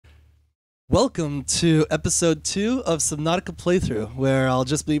Welcome to episode 2 of Subnautica playthrough, where I'll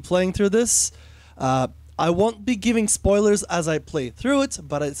just be playing through this. I won't be giving spoilers as I play through it,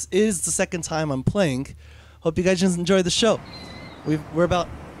 but it is the second time I'm playing. Hope you guys just enjoy the show. We're about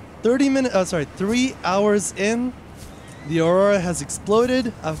 3 hours in. The Aurora has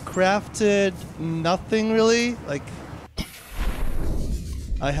exploded. I've crafted nothing really. Like,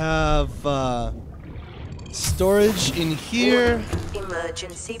 I have storage in here.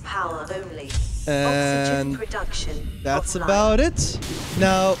 Emergency power only. And oxygen production. That's about it.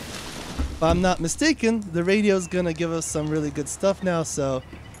 Now, if I'm not mistaken, the radio's gonna give us some really good stuff now, so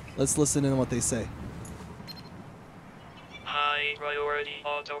let's listen in on what they say. High priority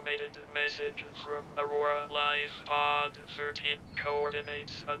automated message from Aurora Live Pod 13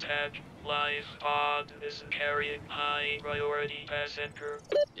 coordinates attack. Live Pod is carrying high priority passenger.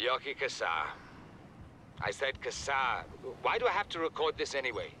 Yoki Kasa. I said Kasa. Why do I have to record this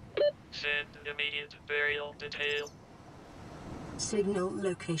anyway? Send immediate burial detail. Signal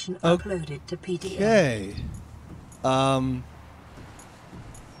location Okay. uploaded to PDA. Okay.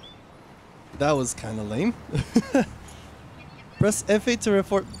 That was kind of lame. Press F8 to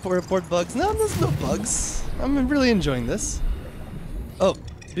report bugs. No, there's no bugs. I'm really enjoying this. Oh,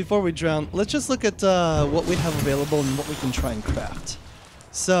 before we drown, let's just look at what we have available and what we can try and craft.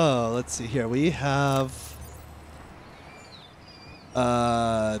 So, let's see here. We have...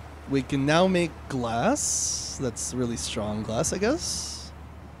 we can now make glass. That's really strong glass, I guess.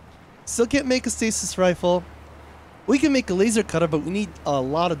 Still can't make a stasis rifle. We can make a laser cutter, but we need a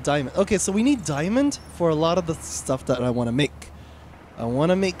lot of diamond. Okay, so we need diamond for a lot of the stuff that I want to make. I want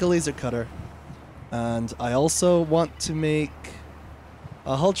to make a laser cutter. And I also want to make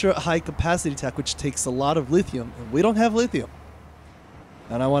a ultra high capacity tech, which takes a lot of lithium. And we don't have lithium.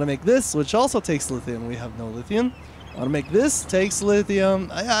 And I want to make this, which also takes lithium. We have no lithium. I want to make this, takes lithium.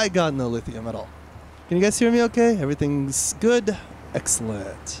 I got no lithium at all. Can you guys hear me okay? Everything's good.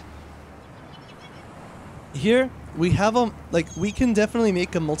 Excellent. Here, we have we can definitely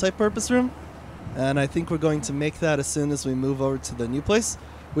make a multi-purpose room. And I think we're going to make that as soon as we move over to the new place.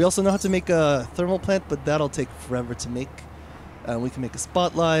 We also know how to make a thermal plant, but that'll take forever to make. And we can make a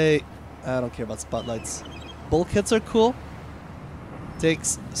spotlight. I don't care about spotlights. Bulkheads are cool.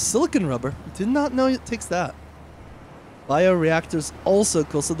 Takes silicon rubber. Did not know it takes that. Bioreactor's also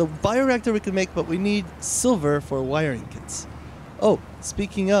cool. So the bioreactor we can make, but we need silver for wiring kits. Oh,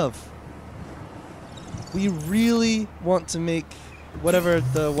 speaking of, we really want to make whatever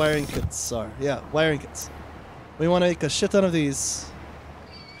the wiring kits are. Yeah, wiring kits. We want to make a shit ton of these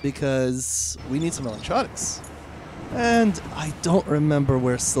because we need some electronics. And I don't remember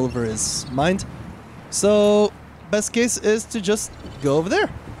where silver is mined. So, best case is to just go over there.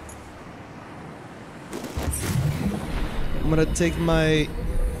 I'm gonna take my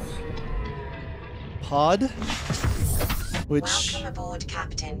pod, which, Welcome aboard,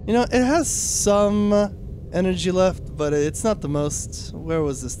 Captain. you know, it has some energy left, but it's not the most. Where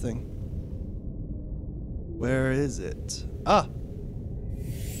was this thing? Where is it? Ah!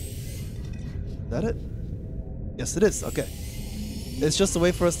 Is that it? Yes, it is. Okay. It's just a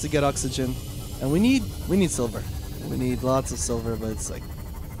way for us to get oxygen, and we need silver. We need lots of silver, but it's like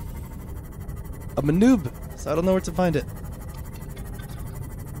I'm a noob, so I don't know where to find it.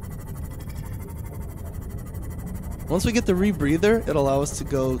 Once we get the rebreather, it'll allow us to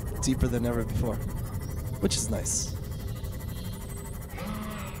go deeper than ever before, which is nice.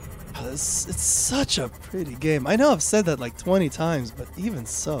 It's such a pretty game. I know I've said that like 20 times, but even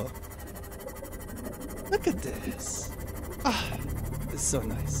so. Look at this. Ah, it's so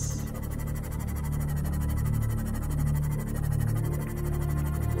nice.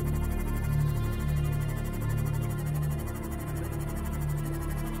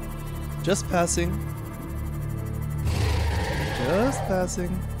 Just passing. Just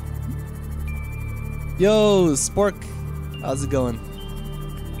passing. Yo, Spork. How's it going?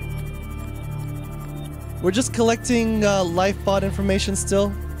 We're just collecting life pod information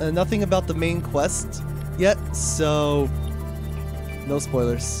still. Nothing about the main quest yet, so no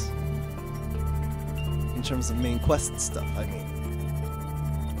spoilers. In terms of main quest stuff, I mean.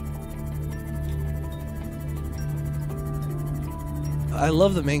 I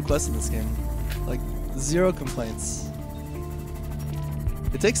love the main quest in this game. Like, zero complaints.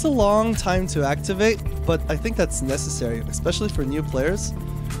 It takes a long time to activate, but I think that's necessary, especially for new players,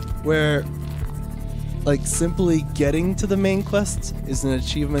 where like simply getting to the main quest is an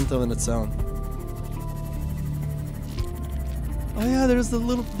achievement on its own. Oh yeah, there's the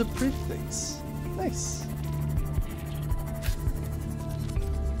pretty things. Nice.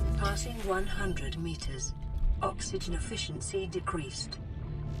 Passing 100 meters. Oxygen efficiency decreased.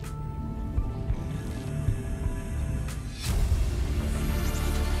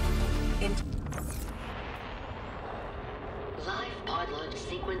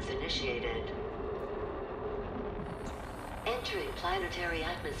 planetary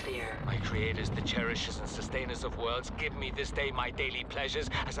atmosphere. My creators, the cherishers and sustainers of worlds, give me this day my daily pleasures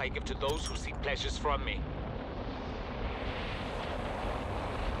as I give to those who seek pleasures from me.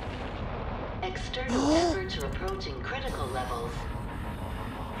 External efforts are approaching critical levels.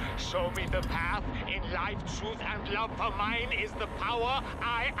 Show me the path. In life, truth, and love for mine is the power.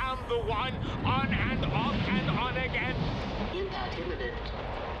 I am the one. On and off and on again. Impact imminent.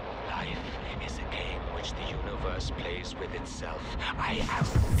 Life is a game which the universe plays with itself. I am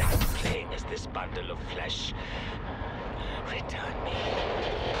done playing as this bundle of flesh. Return me.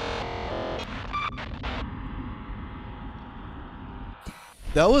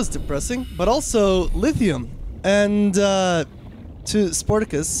 That was depressing, but also lithium. And to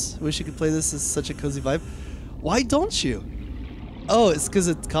Sporticus, wish you could play this as such a cozy vibe. Why don't you? Oh, it's because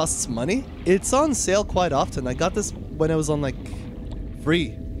it costs money? It's on sale quite often. I got this when it was on like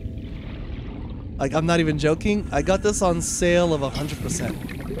free. Like, I'm not even joking. I got this on sale of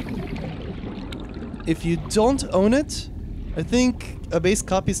 100%. If you don't own it, I think a base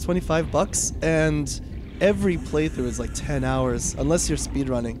copy is 25 bucks, and every playthrough is like 10 hours, unless you're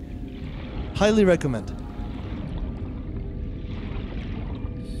speedrunning. Highly recommend.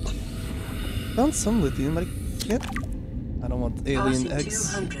 Found some lithium, but I can't. I don't want alien Passing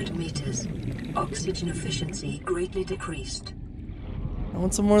eggs. 200 meters. Oxygen efficiency greatly decreased. I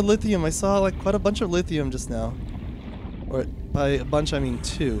want some more lithium. I saw like quite a bunch of lithium just now. Or by a bunch I mean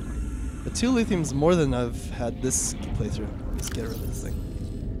 2. But 2 lithium is more than I've had this playthrough. Let's get rid of this thing.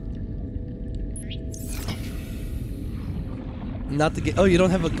 Not the game. Oh, you don't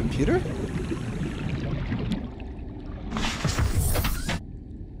have a computer?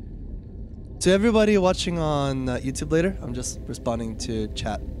 To everybody watching on YouTube later, I'm just responding to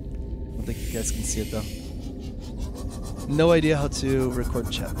chat. I don't think you guys can see it though. No idea how to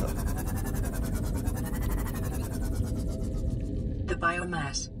record chat though. The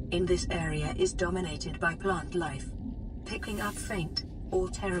biomass in this area is dominated by plant life, picking up faint or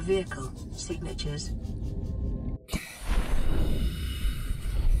terror vehicle signatures.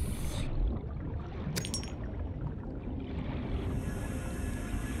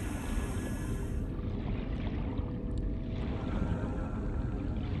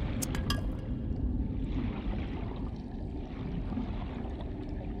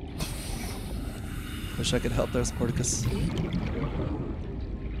 Wish I could help there, Sporticus.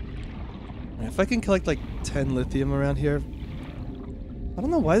 If I can collect like 10 lithium around here. I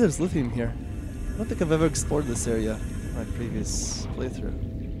don't know why there's lithium here. I don't think I've ever explored this area in my previous playthrough.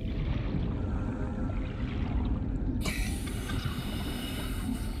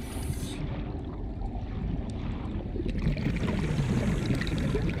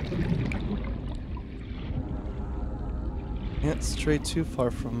 Can't stray too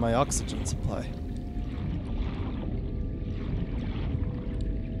far from my oxygen supply.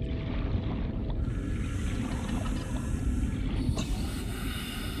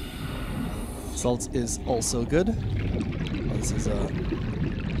 Salt is also good. Oh, this is a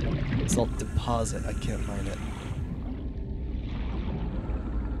salt deposit. I can't mine it.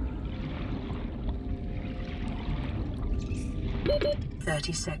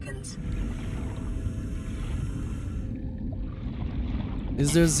 30 seconds.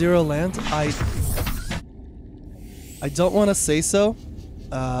 Is there 0 land? I don't want to say so.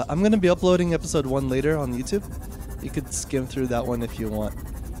 I'm going to be uploading episode 1 later on YouTube. You could skim through that one if you want.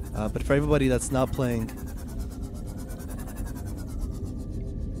 But for everybody that's not playing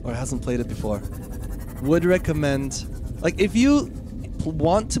or hasn't played it before, would recommend, like, if you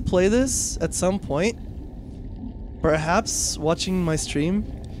want to play this at some point, perhaps watching my stream.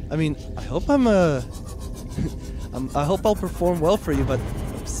 I mean, I hope I hope I'll perform well for you, but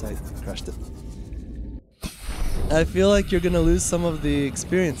oops, I crashed it. I feel like you're gonna lose some of the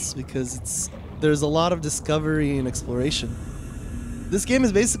experience because there's a lot of discovery and exploration. This game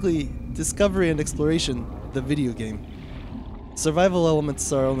is basically discovery and exploration, the video game. Survival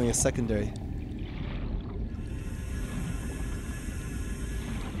elements are only a secondary.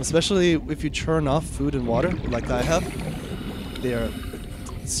 Especially if you churn off food and water, like I have. They are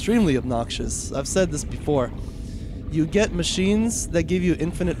extremely obnoxious. I've said this before. You get machines that give you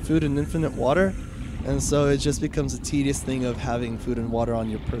infinite food and infinite water, and so it just becomes a tedious thing of having food and water on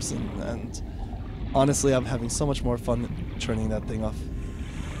your person, and honestly, I'm having so much more fun turning that thing off.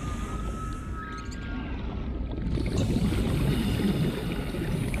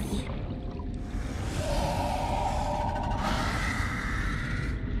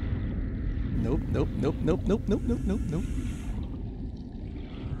 Nope, nope, nope, nope, nope, nope, nope, nope, nope.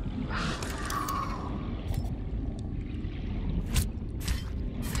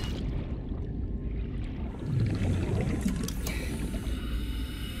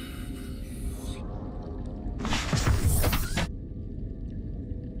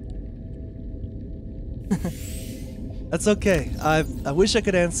 That's okay. I wish I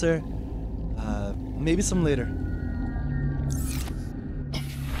could answer. Maybe some later.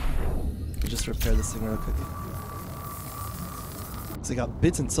 Just repair this thing real quick. So I got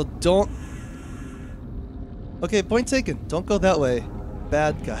bitten, so don't... Okay, point taken. Don't go that way.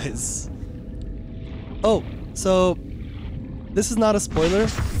 Bad guys. Oh, so... This is not a spoiler,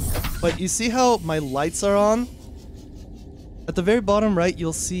 but you see how my lights are on? At the very bottom right,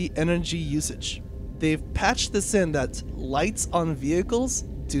 you'll see energy usage. They've patched this in that lights on vehicles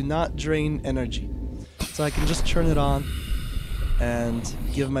do not drain energy. So I can just turn it on and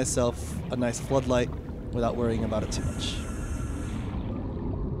give myself a nice floodlight without worrying about it too much.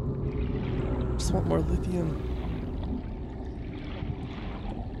 Just want more lithium.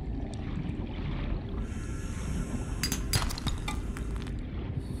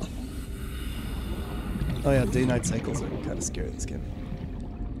 Oh yeah, day-night cycles are kind of scary in this game.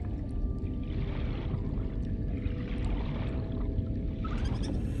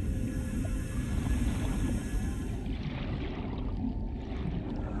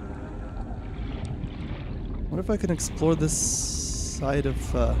 What if I can explore this side of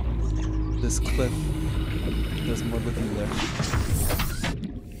this cliff? There's more lithium there.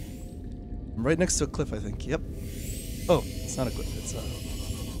 I'm right next to a cliff, I think. Yep. Oh, it's not a cliff. It's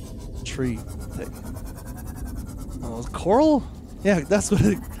a tree thing. Oh, coral? Yeah, that's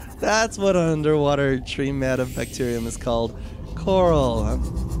what an underwater tree mat of bacterium is called. Coral.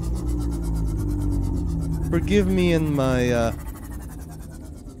 Forgive me in my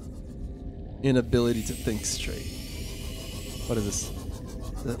inability to think straight. What is this?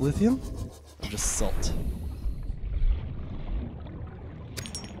 Is that lithium? Or just salt?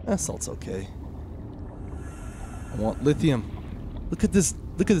 Salt's okay. I want lithium. Look at this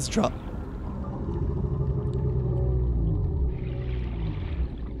drop.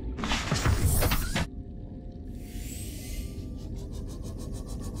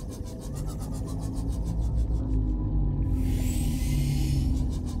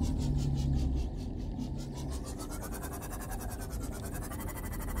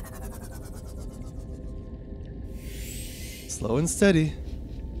 Slow and steady.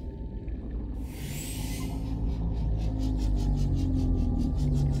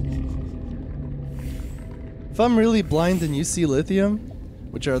 If I'm really blind and you see lithium,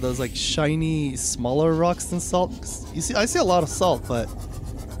 which are those like shiny, smaller rocks than salt, you see, I see a lot of salt, but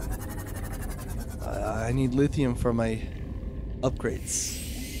I need lithium for my upgrades.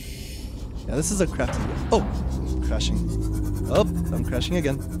 Yeah, this is a crafting. Oh, I'm crashing. Oh, I'm crashing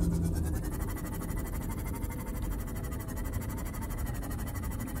again.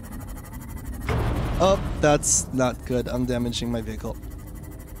 Oh, that's not good. I'm damaging my vehicle.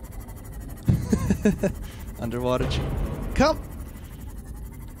 Underwater. Come!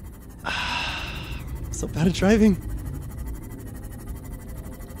 So bad at driving.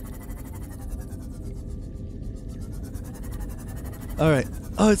 Alright.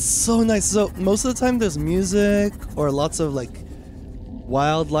 Oh, it's so nice. So, most of the time there's music or lots of, like,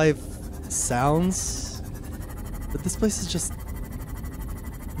 wildlife sounds. But this place is just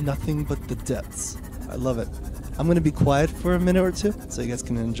nothing but the depths. I love it. I'm gonna be quiet for a minute or two so you guys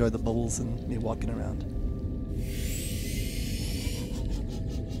can enjoy the bubbles and me walking around.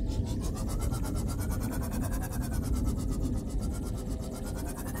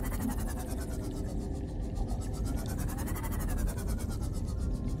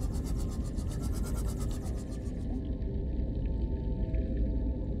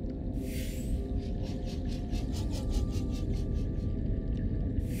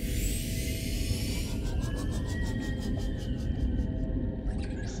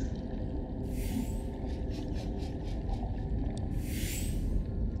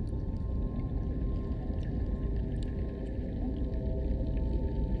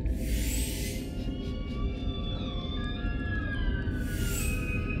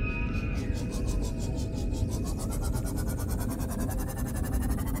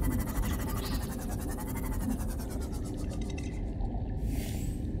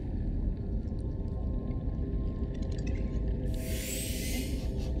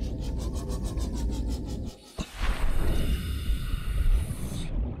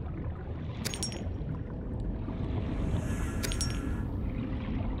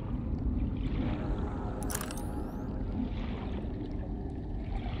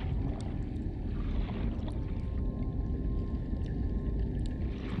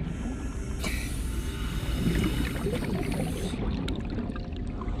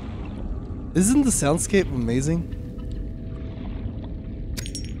 Isn't the soundscape amazing?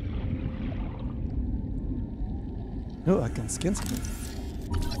 Oh, I can skin something.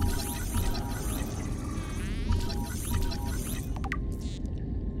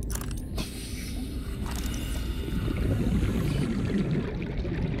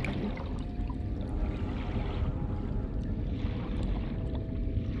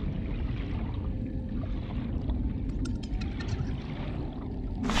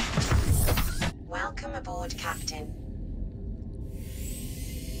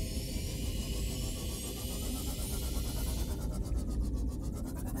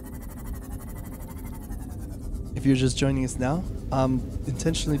 If you're just joining us now, I'm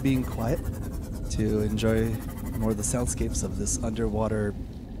intentionally being quiet to enjoy more of the soundscapes of this underwater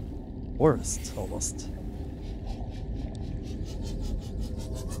forest, almost.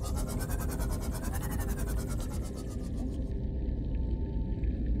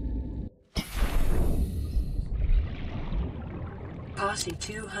 Passing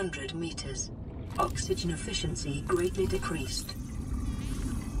 200 meters. Oxygen efficiency greatly decreased.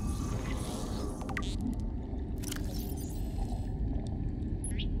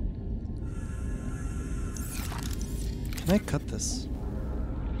 Can I cut this?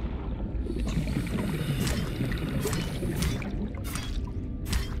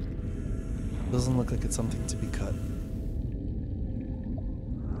 Doesn't look like it's something to be cut.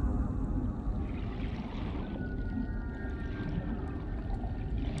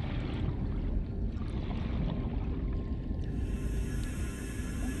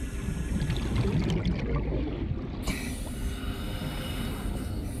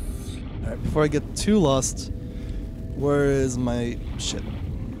 Alright, before I get too lost, where is my ship?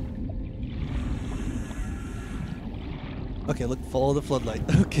 Okay, look, follow the floodlight.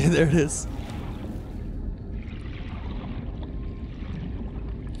 Okay, there it is.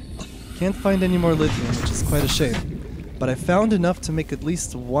 Can't find any more lithium, which is quite a shame. But I found enough to make at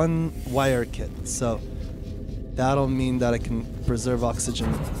least one wire kit, so that'll mean that I can preserve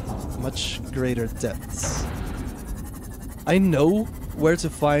oxygen much greater depths. I know where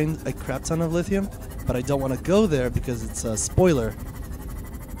to find a crap ton of lithium, but I don't want to go there because it's a spoiler.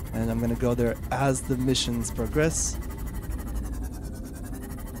 And I'm gonna go there as the missions progress.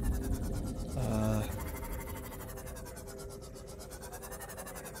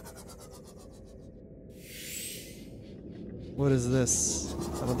 What is this?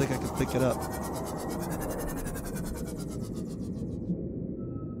 I don't think I can pick it up.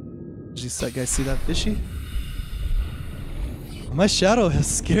 Did you guys see that fishy? My shadow has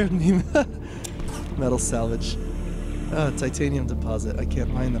scared me. Metal salvage. Ah, titanium deposit. I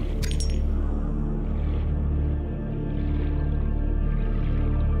can't mine them.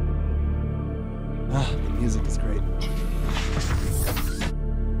 Ah, the music is great.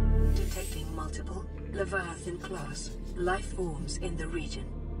 Detecting multiple Leviathan class life forms in the region.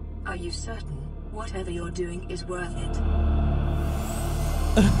 Are you certain whatever you're doing is worth it?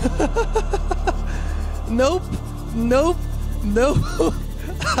 Nope. Nope. No.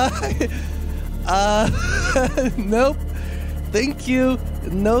 Nope. Thank you.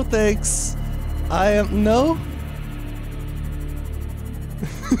 No thanks. I am no.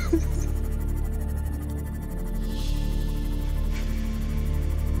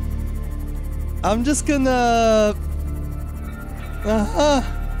 I'm just gonna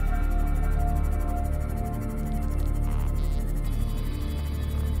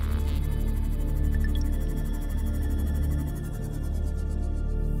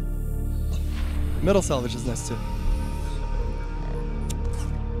Metal salvage is nice too.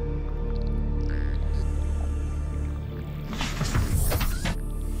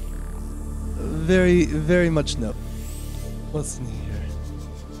 Very, very much no. What's in here?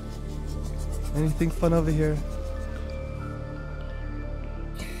 Anything fun over here?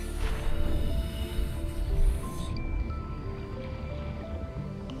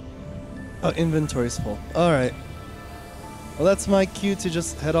 Oh, inventory's full. Alright. Well, that's my cue to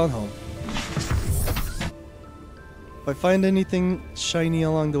just head on home. If I find anything shiny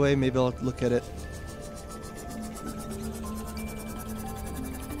along the way, maybe I'll look at it.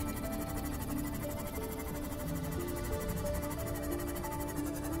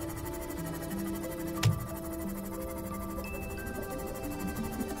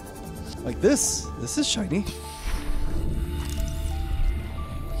 Like this. This is shiny.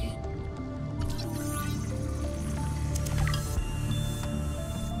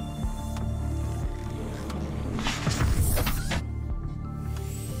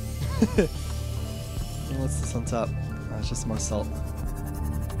 What's this on top? Oh, it's just more salt.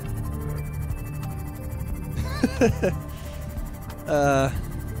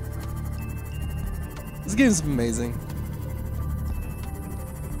 This game's amazing.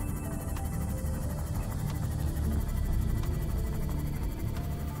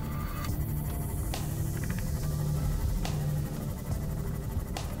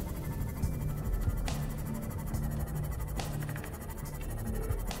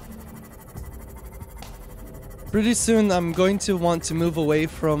 Pretty soon I'm going to want to move away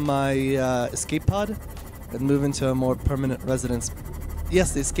from my escape pod and move into a more permanent residence.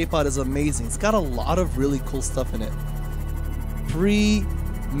 Yes, the escape pod is amazing. It's got a lot of really cool stuff in it. Free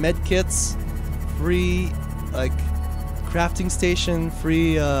med kits, free like crafting station,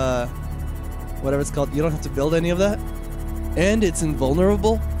 free whatever it's called. You don't have to build any of that. And it's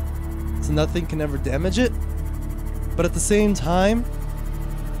invulnerable, so nothing can ever damage it. But at the same time,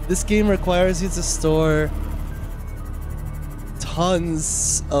 this game requires you to store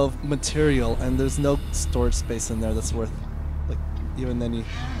tons of material, and there's no storage space in there that's worth, like, even any.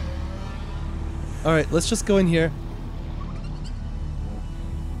 Alright, let's just go in here.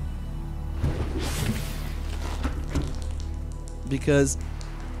 Because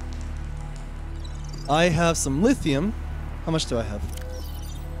I have some lithium. How much do I have?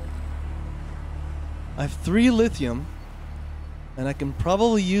 I have 3 lithium, and I can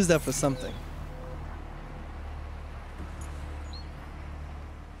probably use that for something.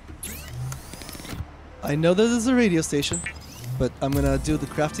 I know that there's a radio station, but I'm gonna do the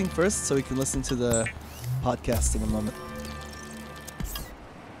crafting first so we can listen to the podcast in a moment.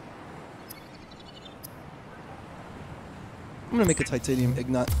 I'm gonna make a titanium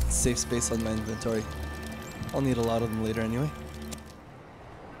ignot safe space on my inventory. I'll need a lot of them later anyway.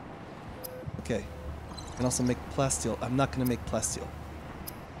 Okay. I can also make plasteel. I'm not gonna make plasteel.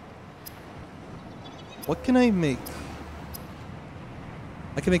 What can I make?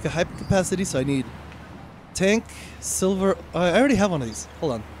 I can make a hyper capacity, so I need tank, silver. I already have one of these.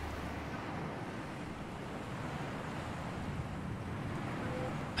 Hold on.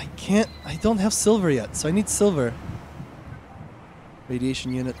 I don't have silver yet, so I need silver.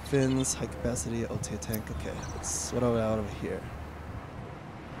 Radiation unit, fins, high capacity, OTA tank. Okay, what do I out over here?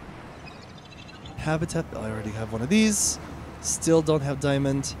 Habitat, I already have one of these. Still don't have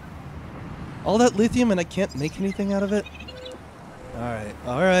diamond. All that lithium and I can't make anything out of it? Alright,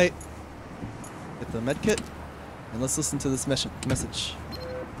 alright. Get the medkit, and let's listen to this message.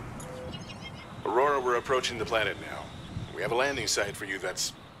 Aurora, we're approaching the planet now. We have a landing site for you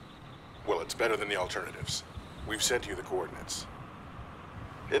that's... well, it's better than the alternatives. We've sent you the coordinates.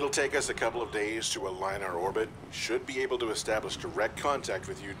 It'll take us a couple of days to align our orbit. We should be able to establish direct contact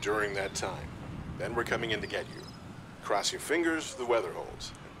with you during that time. Then we're coming in to get you. Cross your fingers, the weather holds.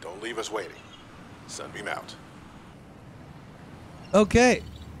 And don't leave us waiting. Sunbeam out. Okay.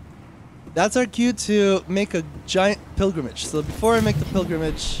 That's our cue to make a giant pilgrimage. So before I make the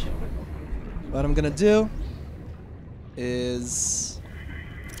pilgrimage, what I'm gonna do is...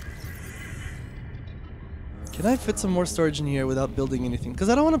 Can I fit some more storage in here without building anything? Because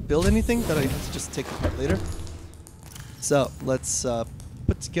I don't want to build anything that I have to just take apart later. So let's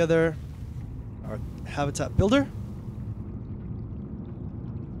put together our habitat builder.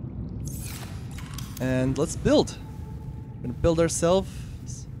 And let's build. We're going to build ourselves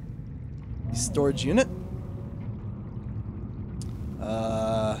a storage unit.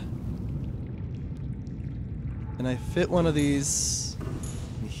 Can I fit one of these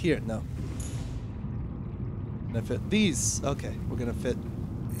in here? No. Can I fit these? Okay, we're gonna fit.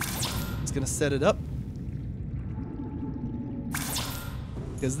 It's gonna set it up.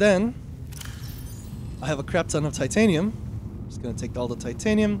 Because then I have a crap ton of titanium. I'm just gonna take all the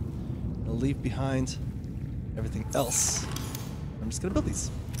titanium and leave behind everything else. I'm just gonna build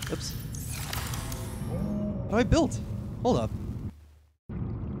these. Oops. How do I build? Hold up.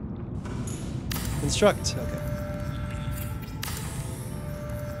 Construct. Okay.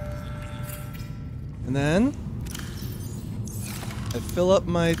 And then I fill up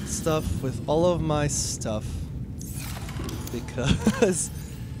my stuff with all of my stuff because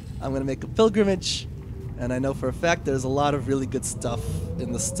I'm gonna make a pilgrimage, and I know for a fact there's a lot of really good stuff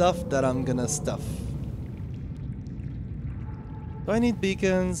in the stuff that I'm gonna stuff. Do I need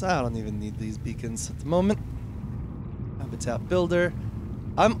beacons? I don't even need these beacons at the moment. Habitat builder.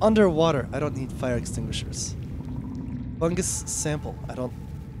 I'm underwater. I don't need fire extinguishers. Fungus sample. I don't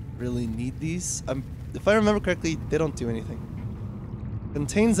really need these. If I remember correctly, they don't do anything.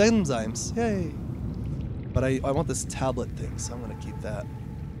 Contains enzymes. Yay. But I want this tablet thing, so I'm gonna keep that.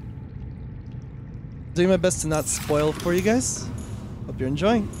 Doing my best to not spoil for you guys. Hope you're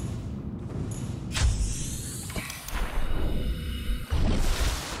enjoying.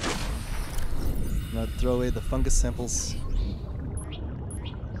 I'm gonna throw away the fungus samples.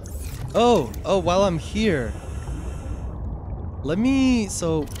 Oh, while I'm here.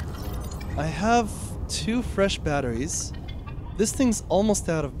 So I have 2 fresh batteries. This thing's almost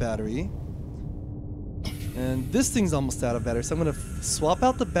out of battery. And this thing's almost out of battery. So I'm gonna swap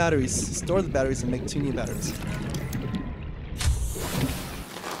out the batteries, store the batteries, and make 2 new batteries.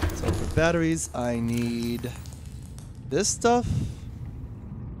 So for batteries, I need this stuff.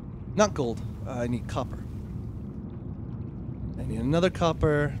 Not gold. I need copper. I need another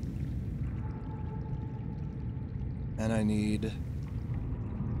copper. And I need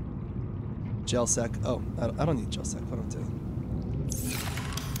gel sack. Oh, I don't need gel sack. What am I doing?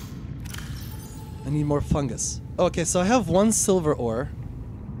 I need more fungus. Okay, so I have 1 silver ore.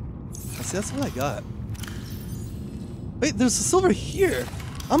 See, that's all I got. Wait, there's a silver here.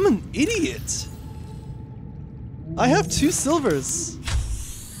 I'm an idiot. I have 2 silvers.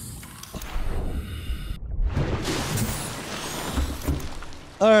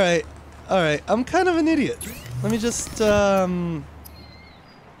 Alright. Alright, I'm kind of an idiot. Let me just,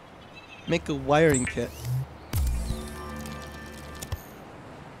 make a wiring kit.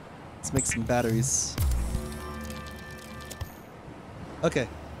 Let's make some batteries. Okay.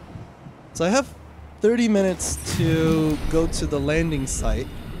 So I have 30 minutes to go to the landing site.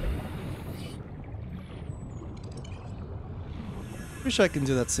 Pretty sure I can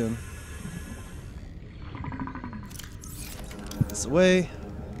do that soon. This away.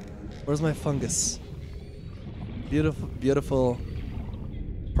 Where's my fungus? Beautiful, beautiful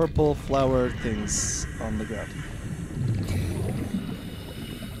purple flower things on the ground.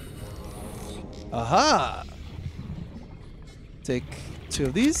 Aha! Take 2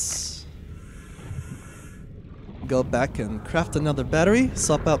 of these. Go back and craft another battery.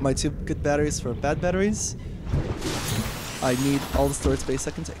 Swap out my 2 good batteries for bad batteries. I need all the storage space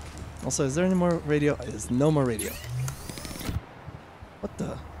I can take. Also, is there any more radio? There's no more radio. What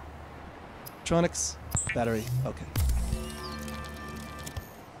the? Electronics? Battery. Okay.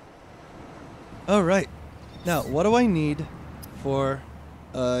 Alright. Now, what do I need for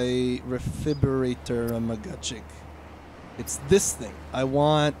a refibrator magajig? It's this thing. I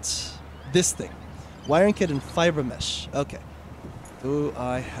want this thing. Wiring kit and fiber mesh. Okay. Do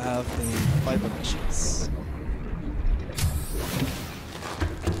I have any fiber meshes?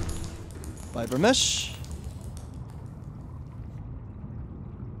 Fiber mesh.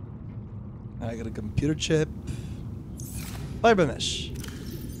 I got a computer chip. Fiber mesh.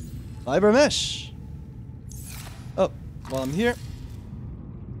 Fiber mesh. Oh, while I'm here,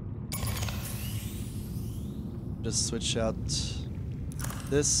 just switch out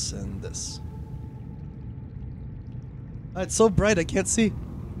this and this. Oh, it's so bright I can't see.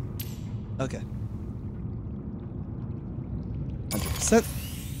 Okay. 100%.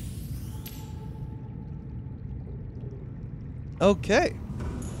 Okay.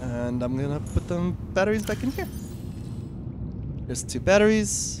 And I'm gonna put the batteries back in here. There's 2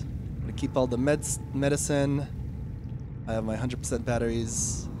 batteries. I'm gonna keep all the medicine. I have my 100%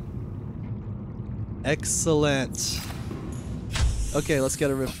 batteries. Excellent. Okay, let's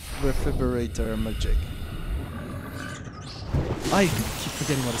get a refibrator majig. I keep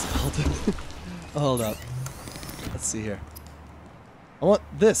forgetting what it's called. Hold up. Let's see here. I want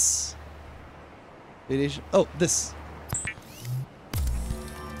this. Radiation. Oh, this.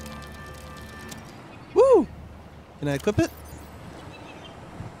 Woo! Can I equip it?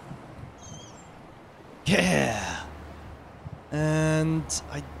 Yeah! And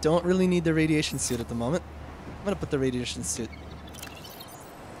I don't really need the radiation suit at the moment. I'm gonna put the radiation suit.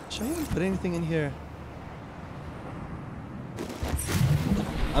 Should I even put anything in here?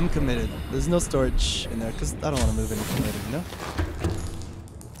 I'm committed. There's no storage in there because I don't want to move anything later, you know?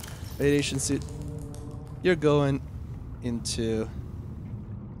 Radiation suit. You're going into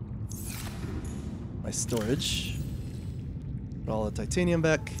my storage. Put all the titanium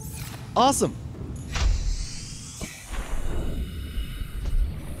back. Awesome!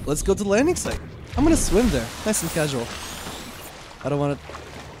 Let's go to the landing site. I'm gonna swim there. Nice and casual. I don't want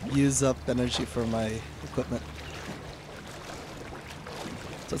to use up energy for my equipment.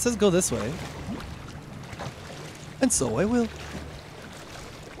 So it says go this way. And so I will.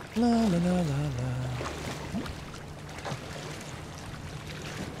 La la la la la.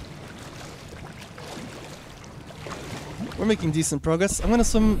 We're making decent progress. I'm gonna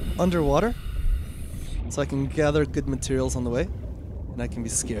swim underwater so I can gather good materials on the way, and I can be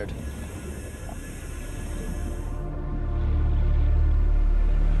scared.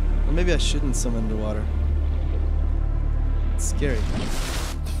 Or maybe I shouldn't swim underwater. It's scary.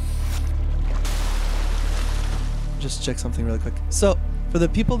 Just check something really quick. So, for the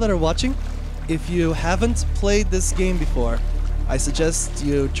people that are watching, if you haven't played this game before, I suggest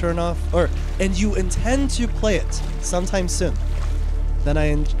you turn off, and you intend to play it sometime soon, then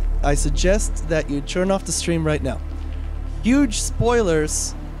I suggest that you turn off the stream right now. Huge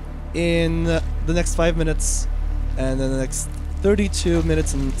spoilers in the next 5 minutes and then the next 32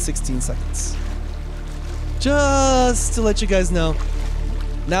 minutes and 16 seconds. Just to let you guys know,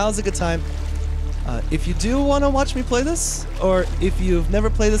 now's a good time. If you do want to watch me play this, or if you've never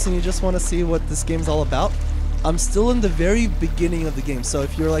played this and you just want to see what this game's all about, I'm still in the very beginning of the game. So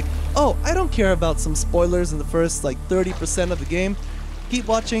if you're like, oh, I don't care about some spoilers in the first like 30% of the game, keep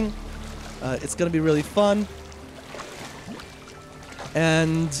watching. It's going to be really fun.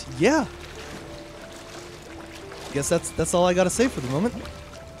 And yeah, guess that's all I gotta say for the moment.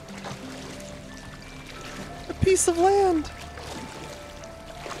 A piece of land.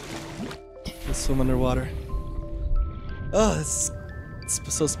 Let's swim underwater. Oh, it's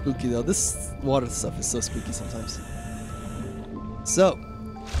so spooky though. This water stuff is so spooky sometimes. So,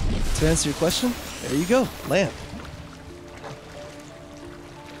 to answer your question, there you go, land.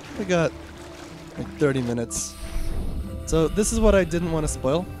 We got like 30 minutes. So this is what I didn't want to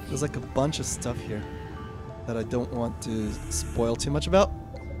spoil. There's like a bunch of stuff here that I don't want to spoil too much about.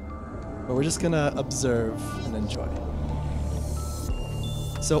 But we're just gonna observe and enjoy.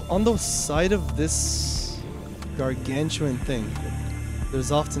 So on the side of this gargantuan thing,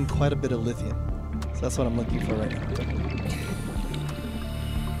 there's often quite a bit of lithium. So that's what I'm looking for right now.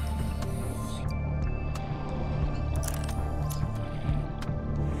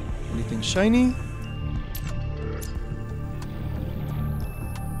 Anything shiny?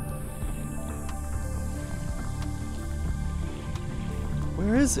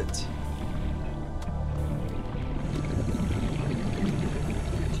 Where is it?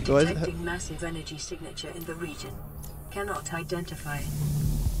 Detecting massive energy signature in the region. Cannot identify.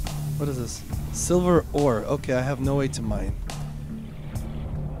 What is this? Silver ore. Okay, I have no way to mine.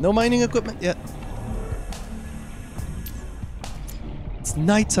 No mining equipment yet. It's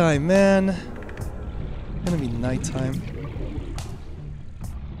nighttime, man. It's gonna be nighttime.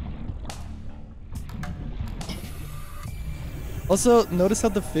 Also, notice how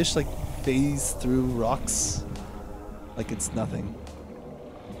the fish like phase through rocks like it's nothing.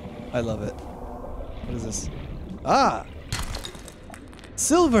 I love it. What is this? Ah!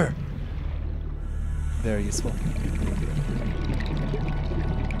 Silver! Very useful.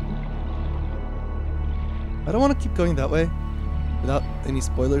 I don't want to keep going that way without any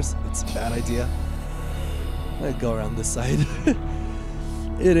spoilers. It's a bad idea. I'm gonna go around this side.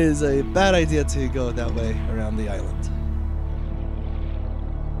 It is a bad idea to go that way around the island.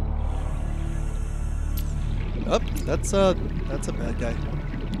 Oh, that's a bad guy.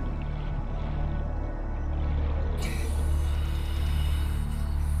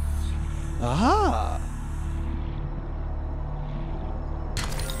 Aha!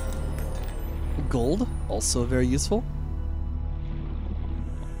 Gold, also very useful.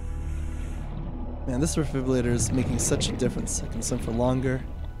 Man, this defibrillator is making such a difference. I can swim for longer,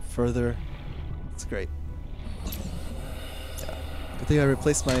 further. It's great. Yeah. Good thing I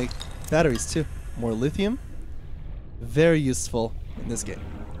replaced my batteries too. More lithium. Very useful in this game.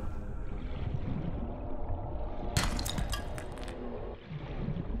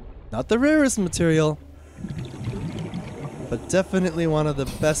 Not the rarest material, but definitely one of the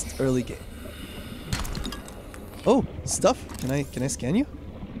best early game. Oh, stuff. Can I scan you?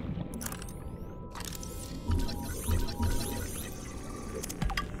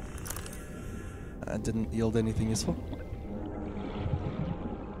 That didn't yield anything useful.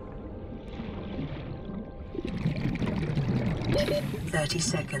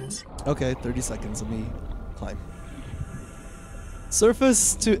 $30. Okay, 30 seconds. Let me climb.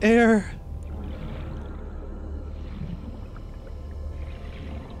 Surface to air.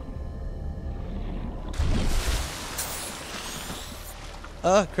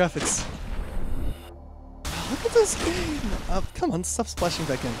 Graphics. Look at this game. Come on, stop splashing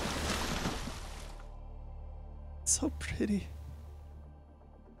back in. So pretty.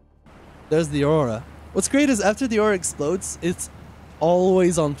 There's the aurora. What's great is after the aurora explodes, it's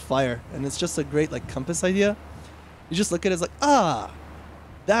always on fire, and it's just a great like compass idea. You just look at it as like, ah,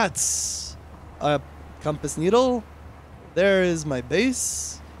 that's a compass needle. There is my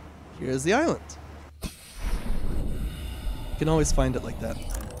base. Here's the island. You can always find it like that.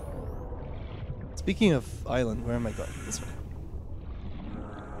 Speaking of island, where am I going? This way.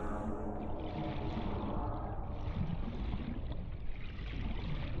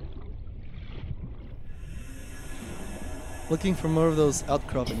 Looking for more of those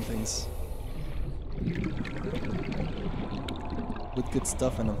outcropping things. With good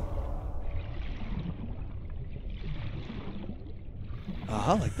stuff in them.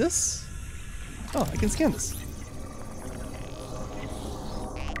 Aha, like this? Oh, I can scan this.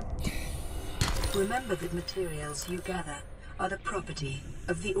 Remember that materials you gather are the property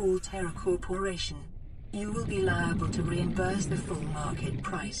of the All-Terra Corporation. You will be liable to reimburse the full market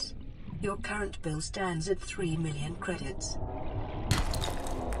price. Your current bill stands at 3 million credits.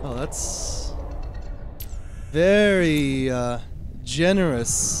 Oh, that's very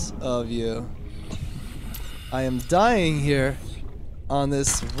generous of you. I am dying here on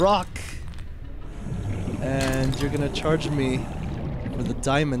this rock, and you're gonna charge me for the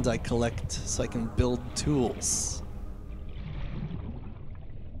diamond I collect so I can build tools.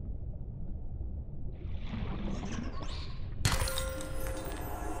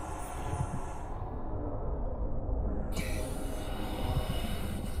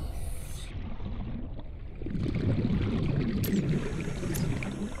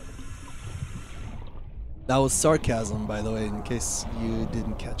 That was sarcasm, by the way, in case you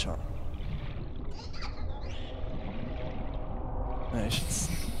didn't catch on. I should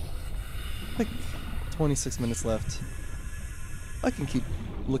like 26 minutes left. I can keep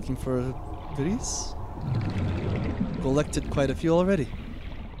looking for goodies. Collected quite a few already.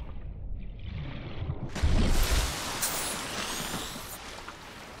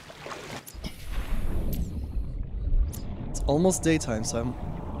 It's almost daytime, so I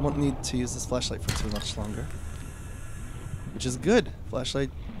won't need to use this flashlight for too much longer. Which is good.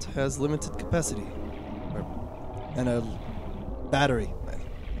 Flashlight has limited capacity. And a battery,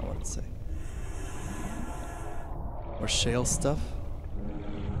 I want to say. Or shale stuff.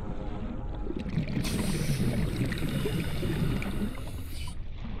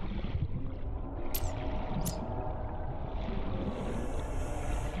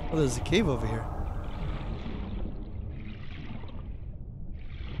 Oh, there's a cave over here.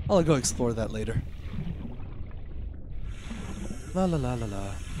 I'll go explore that later. La la la la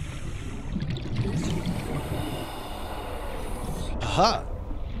la. Aha!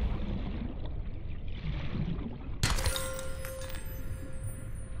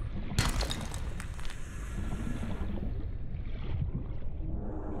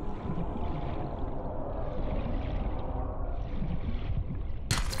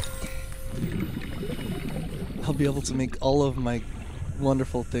 I'll be able to make all of my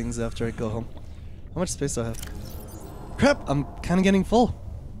wonderful things after I go home. How much space do I have? Crap! I'm kind of getting full.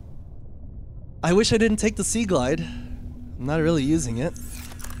 I wish I didn't take the Sea Glide. I'm not really using it.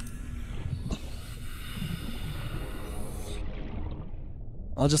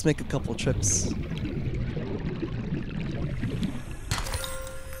 I'll just make a couple trips.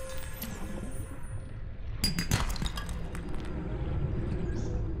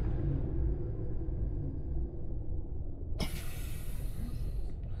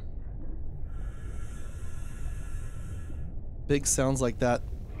 Big sounds like that.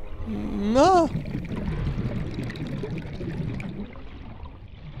 No.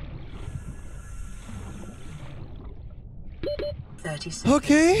 30 seconds.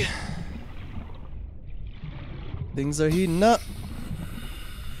 Okay. Things are heating up.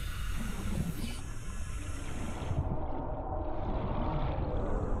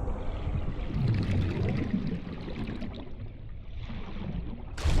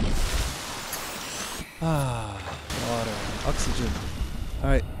 Ah, water, oxygen. All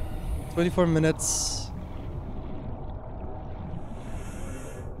right, 24 minutes.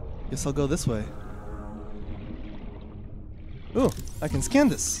 Guess I'll go this way. Ooh, I can scan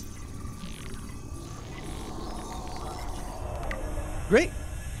this. Great.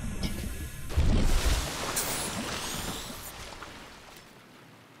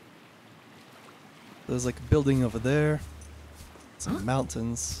 There's like a building over there. Some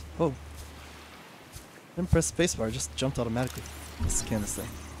mountains. Oh. Didn't press spacebar, it just jumped automatically. Let's scan this thing.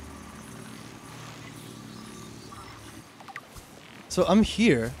 So I'm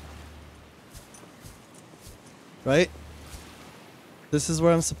here. Right? This is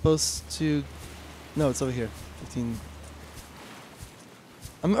where I'm supposed to... No, it's over here. 15...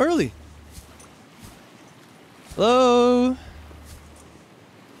 I'm early! Hello?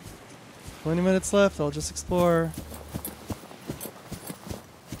 20 minutes left, I'll just explore.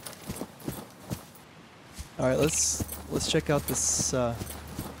 Alright, let's check out this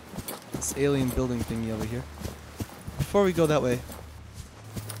this alien building thingy over here. Before we go that way,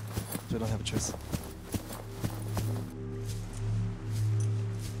 I don't have a choice.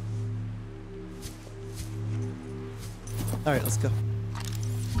 Alright, let's go.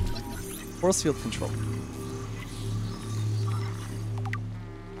 Force field control.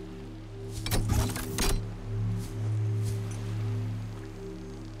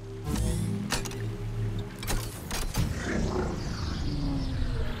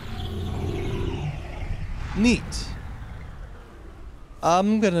 Neat.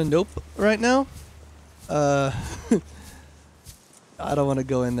 I'm gonna nope right now. I don't want to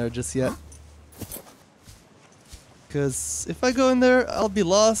go in there just yet. Because if I go in there, I'll be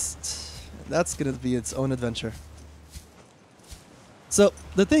lost. That's gonna be its own adventure. So,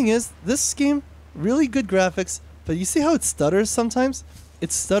 the thing is, this game, really good graphics, but you see how it stutters sometimes?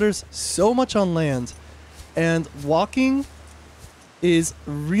 It stutters so much on land. And walking is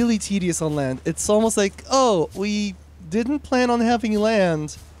really tedious on land. It's almost like, oh, we didn't plan on having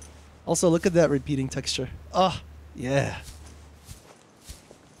land. Also, look at that repeating texture. Ah, yeah.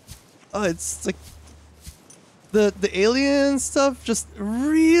 Oh, it's like the alien stuff just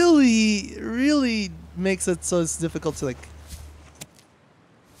really makes it so it's difficult to like.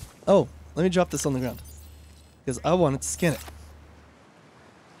 Oh, let me drop this on the ground because I wanted to scan it.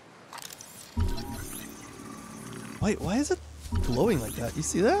 Wait, why is it glowing like that? You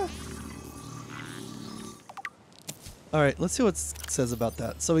see that? Alright, let's see what it says about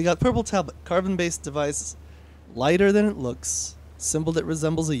that. So we got purple tablet, carbon-based device, lighter than it looks, symbol that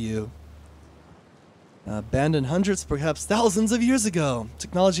resembles a U. Abandoned hundreds, perhaps thousands of years ago.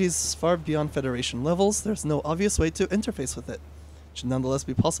 Technology is far beyond Federation levels. There's no obvious way to interface with it. It should nonetheless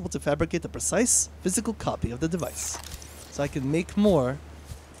be possible to fabricate a precise physical copy of the device. So I can make more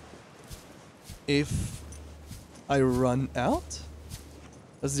if I run out?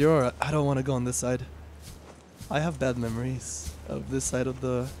 Zero, I don't want to go on this side. I have bad memories of this side of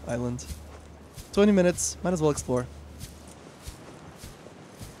the island. 20 minutes, might as well explore.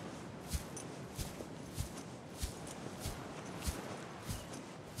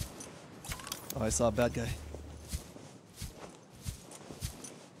 Oh, I saw a bad guy.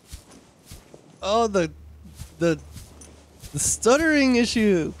 Oh, the stuttering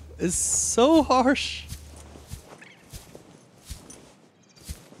issue is so harsh.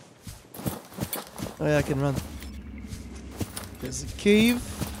 Oh yeah, I can run. There's a cave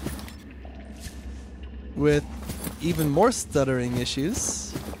with even more stuttering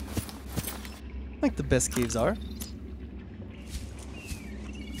issues, like the best caves are.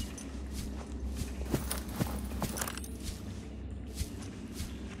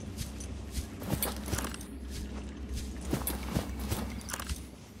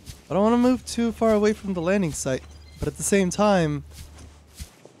 I don't want to move too far away from the landing site, but at the same time,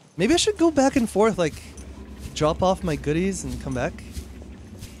 maybe I should go back and forth, like drop off my goodies and come back.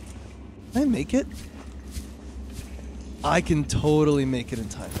 Can I make it? I can totally make it in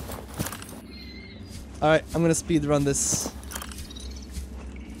time. Alright, I'm gonna speed run this.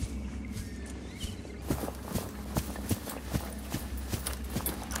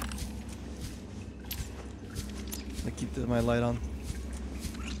 I keep my light on.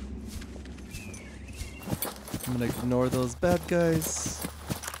 I'm gonna ignore those bad guys.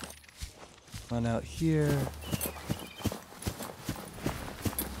 Run out here.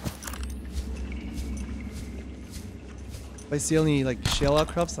 If I see any like shale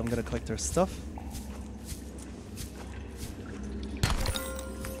outcrops, I'm gonna collect their stuff.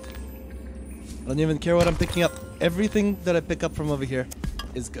 I don't even care what I'm picking up. Everything that I pick up from over here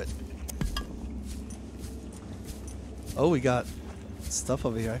is good. Oh, we got stuff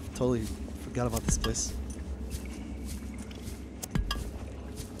over here. I totally forgot about this place.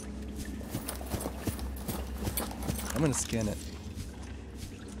 I'm gonna scan it.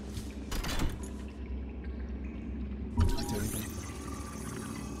 Can't do anything.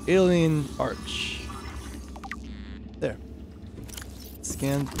 Alien Arch. There.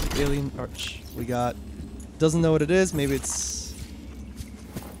 Scanned Alien Arch. We got. Doesn't know what it is. Maybe it's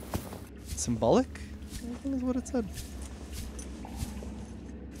symbolic. I think is what it said.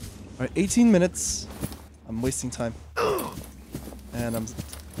 All right, 18 minutes. I'm wasting time, and I'm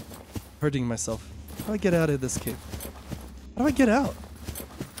hurting myself. How do I get out of this cave? How do I get out?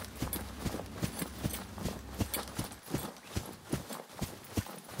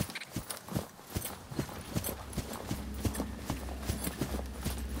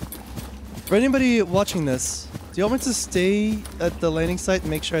 For anybody watching this, do you want me to stay at the landing site and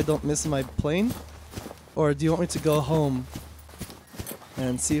make sure I don't miss my plane? Or do you want me to go home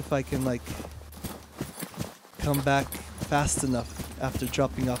and see if I can, like, come back fast enough after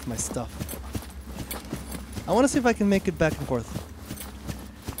dropping off my stuff? I want to see if I can make it back and forth.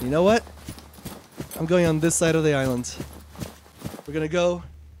 You know what? I'm going on this side of the island. We're gonna go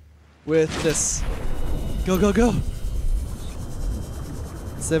with this. Go, go, go!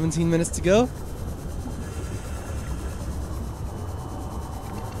 17 minutes to go.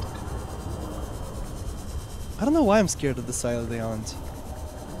 I don't know why I'm scared of this side of the island.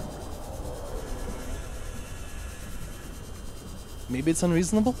 Maybe it's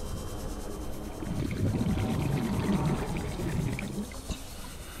unreasonable?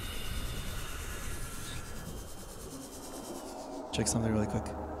 Check something really quick.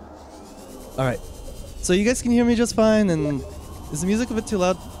 Alright. So you guys can hear me just fine, and is the music a bit too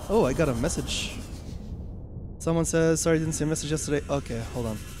loud? Oh, I got a message. Someone says, sorry, I didn't see a message yesterday. Okay, hold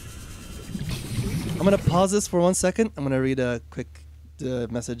on. I'm gonna pause this for 1 second. I'm gonna read a quick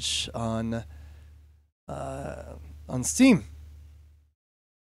message on Steam.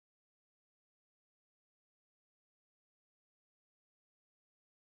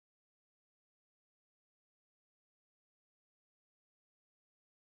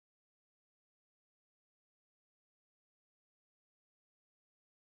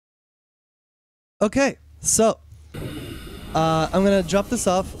 Okay, so I'm gonna drop this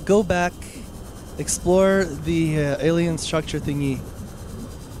off, go back, explore the alien structure thingy,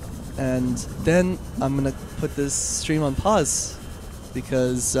 And then I'm gonna put this stream on pause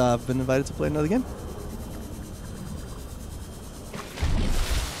because I've been invited to play another game.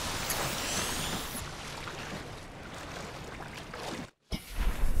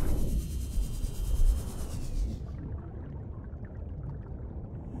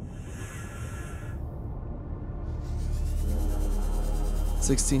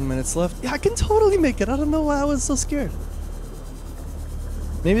 "16 minutes left." Yeah, I can totally make it. I don't know why I was so scared.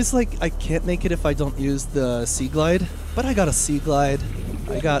 Maybe it's like I can't make it if I don't use the Sea Glide, but I got a Sea Glide.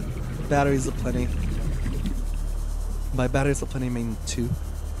 I got batteries aplenty. By batteries aplenty, I mean 2,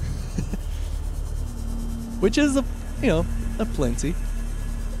 which is a plenty.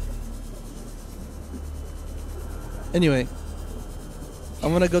 Anyway,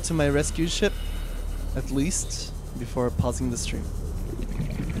 I'm gonna go to my rescue ship at least before pausing the stream.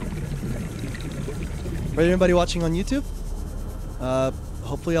 For anybody watching on YouTube,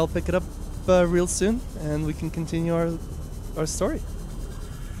 hopefully I'll pick it up real soon and we can continue our story.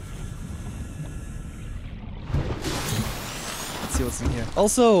 Let's see what's in here.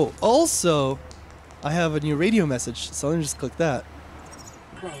 Also, I have a new radio message, so let me just click that.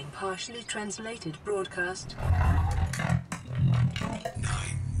 Playing partially translated broadcast.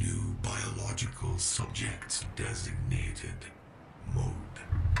 9 new biological subjects designated. Mode: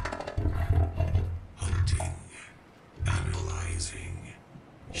 hunting, analyzing,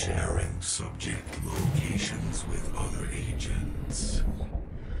 sharing subject locations with other agents.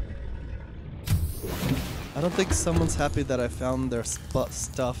 I don't think someone's happy that I found their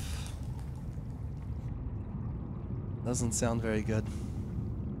stuff. Doesn't sound very good.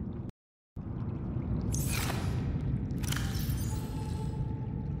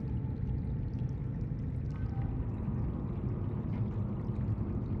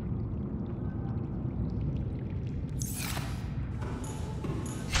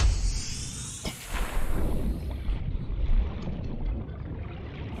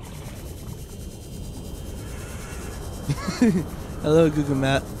 Hello, Google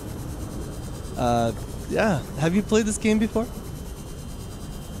Matt. Yeah, have you played this game before?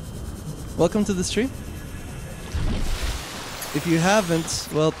 Welcome to the stream. If you haven't,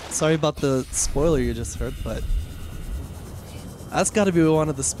 well, sorry about the spoiler you just heard, but that's gotta be one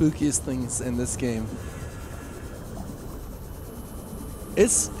of the spookiest things in this game.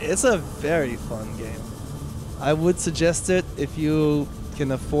 It's a very fun game. I would suggest it if you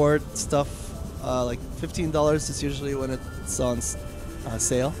can afford stuff. Like $15 is usually when it's on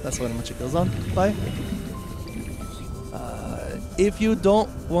sale. That's how much it goes on by. If you don't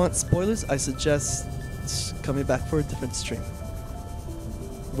want spoilers, I suggest coming back for a different stream.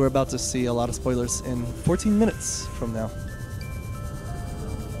 We're about to see a lot of spoilers in 14 minutes from now.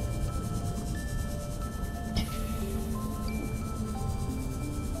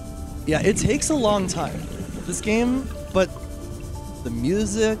 Yeah, it takes a long time, this game, but the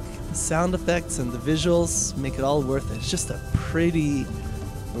music, the sound effects, and the visuals make it all worth it. It's just a pretty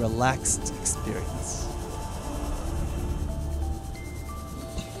relaxed experience.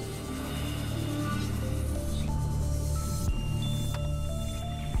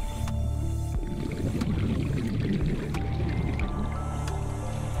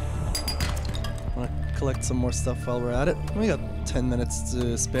 Collect some more stuff while we're at it. We got 10 minutes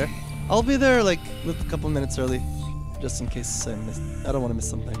to spare. I'll be there like with a couple minutes early, just in case I don't want to miss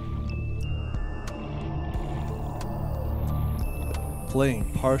something.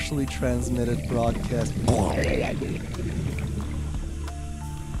 Playing partially transmitted broadcast.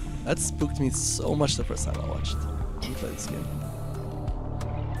 That spooked me so much the first time I watched. Let me play this game.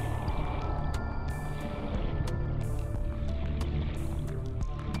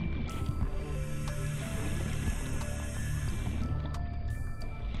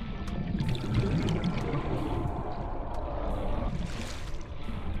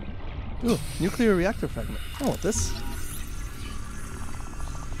 Ooh, nuclear reactor fragment. I want this.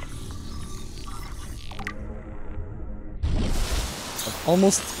 I've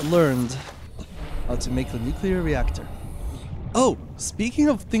almost learned how to make the nuclear reactor. Oh, speaking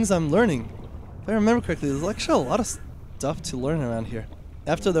of things I'm learning, if I remember correctly, there's actually a lot of stuff to learn around here.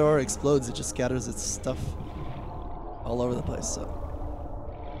 After the ore explodes, it just scatters its stuff all over the place, so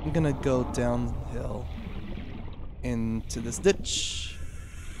I'm gonna go downhill into this ditch.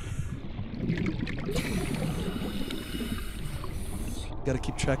 Gotta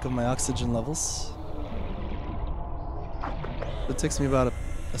keep track of my oxygen levels. It takes me about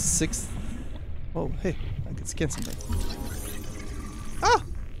a sixth. Oh, hey, I can scan something. Ah!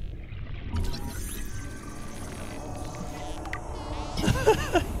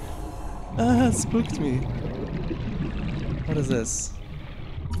 Spooked me. What is this?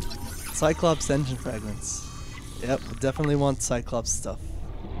 Cyclops engine fragments. Yep, definitely want Cyclops stuff.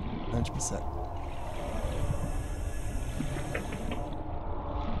 100%.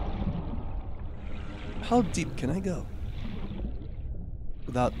 How deep can I go?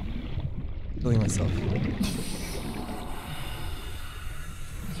 Without killing myself.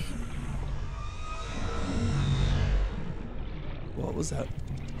 What was that?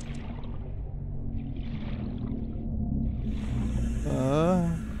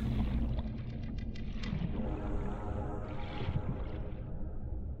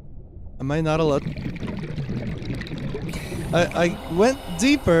 Am I not allowed? I went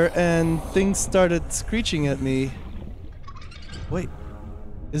deeper and things started screeching at me. Wait,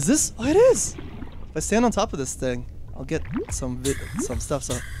 is this? Oh, it is! If I stand on top of this thing, I'll get some stuff.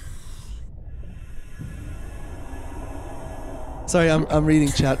 So, sorry, I'm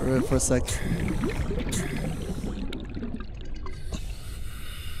reading chat for a sec.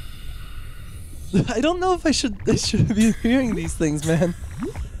 I don't know if I should be hearing these things, man.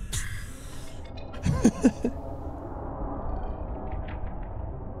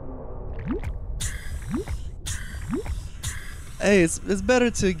 Hey, it's better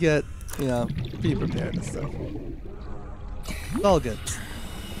to get, you know, be prepared and stuff. It's all good.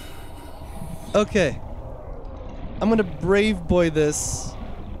 Okay. I'm gonna brave boy this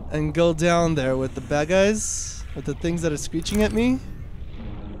and go down there with the bad guys, with the things that are screeching at me.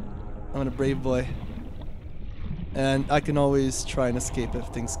 I'm gonna brave boy. And I can always try and escape if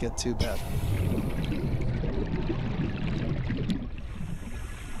things get too bad.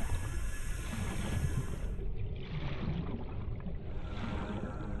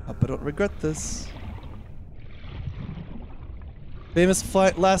 Hope I don't regret this. Famous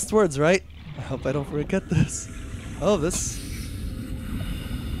last words, right? I hope I don't forget this. Oh, this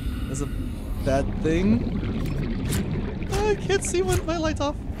is a bad thing. I can't see when my light's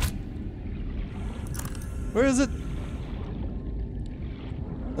off. Where is it?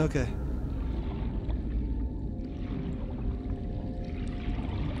 Okay.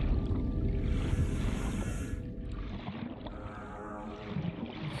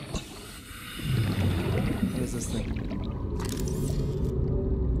 What is this thing?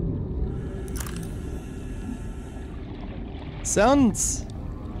 Sounds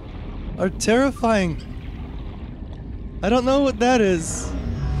are terrifying. I don't know what that is.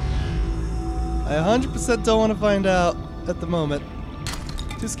 I 100% don't want to find out at the moment.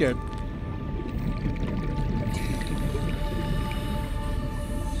 Too scared.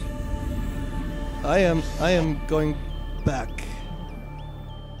 I am going back.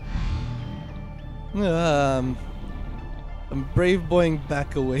 I'm brave boying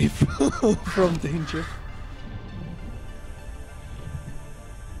back away from danger.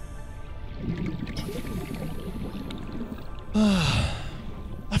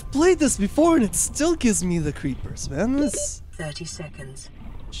 I've played this before and it still gives me the creepers, man. This 30 seconds.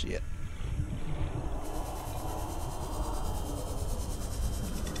 shit.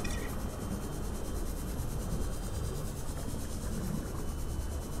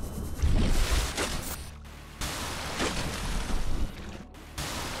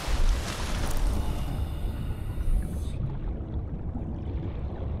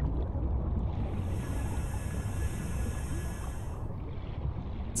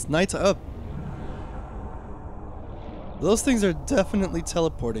 It's night up. Those things are definitely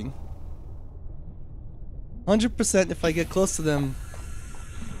teleporting. 100% if I get close to them.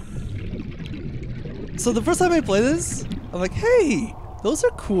 So the first time I play this, I'm like, hey, those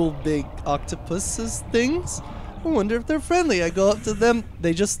are cool big octopuses things. I wonder if they're friendly. I go up to them,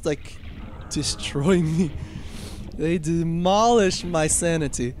 they just like destroy me. They demolish my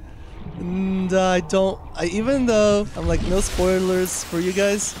sanity. And even though I'm like, no spoilers for you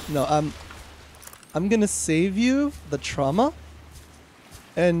guys. No, I'm gonna save you the trauma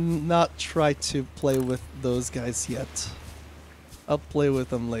and not try to play with those guys yet. I'll play with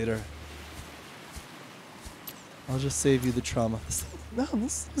them later. I'll just save you the trauma.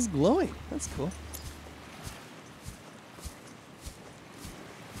 This is glowing. That's cool.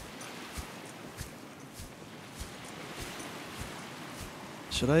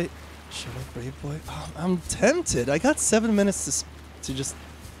 Should I brave boy? Oh, I'm tempted. I got 7 minutes to just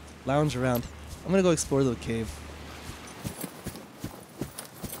lounge around. I'm gonna go explore the cave.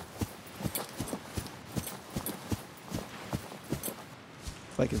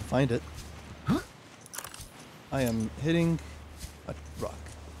 If I can find it. Huh? I am hitting a rock.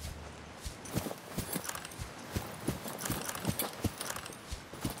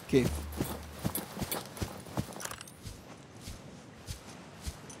 Cave.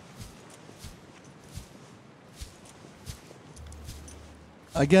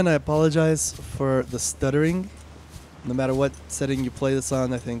 Again, I apologize for the stuttering. No matter what setting you play this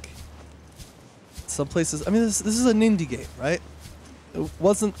on, I think some places... I mean, this is an indie game, right? It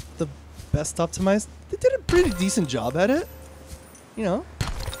wasn't the best optimized. They did a pretty decent job at it. You know,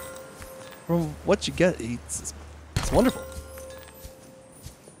 from what you get, it's wonderful.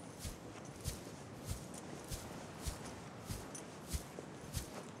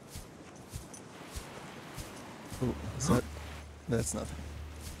 Oh, is that? That's nothing.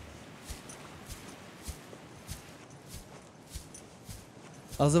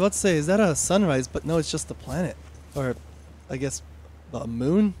 I was about to say, is that a sunrise? But no, it's just a planet. Or, I guess, a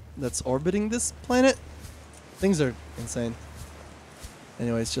moon that's orbiting this planet. Things are insane.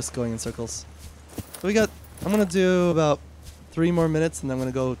 Anyway, it's just going in circles. So we got... I'm going to do about 3 more minutes, and then I'm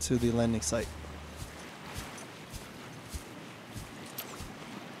going to go to the landing site.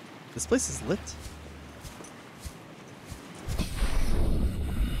 This place is lit.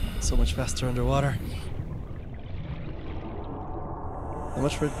 So much faster underwater. How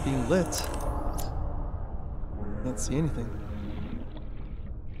much for it being lit? Can't see anything.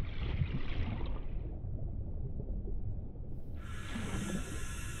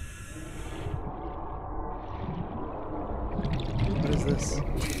 What is this?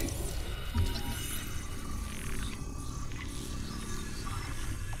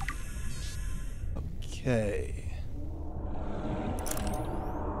 Okay.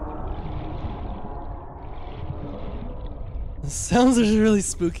 The sounds are really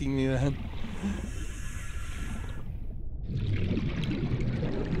spooking me, man.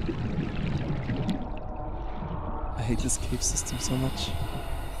 I hate this cave system so much.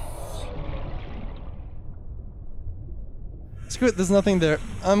 Screw it, there's nothing there.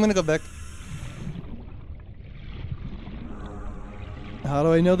 I'm gonna go back. How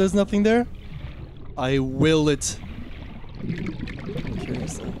do I know there's nothing there? I will it. I'm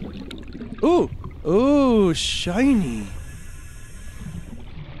curious though. Ooh! Ooh, shiny.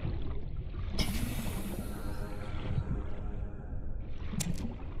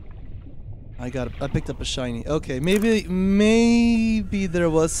 I picked up a shiny. Okay, maybe there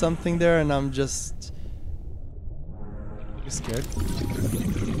was something there and I'm just scared.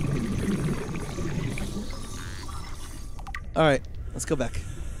 Alright, let's go back.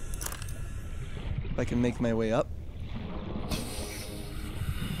 If I can make my way up.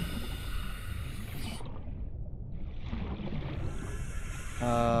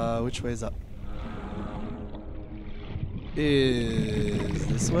 Which way is up? Is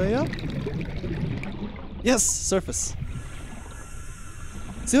this way up? Yes, surface.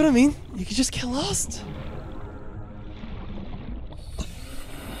 See what I mean? You could just get lost.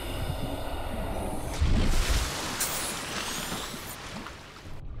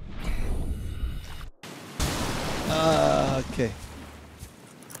 Okay.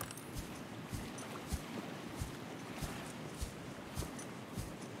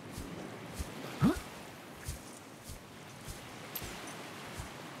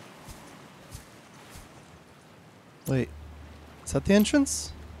 Wait, is that the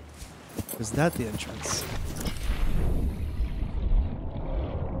entrance? Or is that the entrance?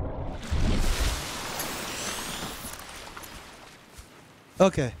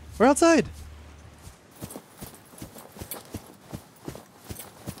 Okay, we're outside.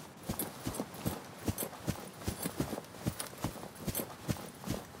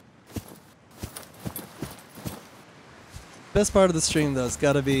 Best part of the stream though has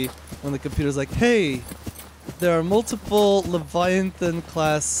gotta be when the computer's like, hey, there are multiple Leviathan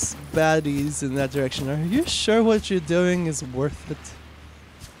class baddies in that direction. Are you sure what you're doing is worth it?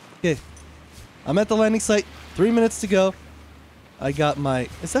 Okay. I'm at the landing site. 3 minutes to go. I got my...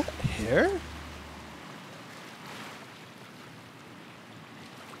 Is that hair?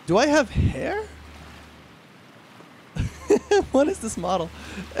 Do I have hair? What is this model?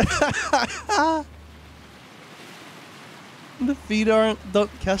 The feet don't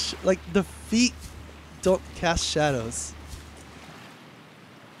cast... Like, the feet... don't cast shadows.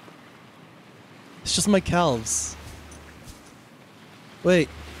 It's just my calves. Wait,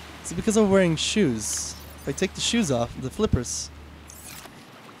 is it because I'm wearing shoes? If I take the shoes off, the flippers.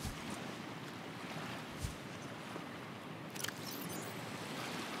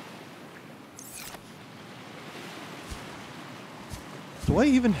 Do I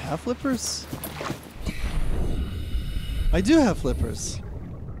even have flippers? I do have flippers.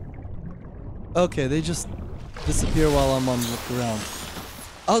 Okay, they just disappear while I'm on the ground.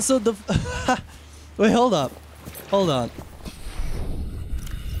 Also, the... Wait, hold up. Hold on.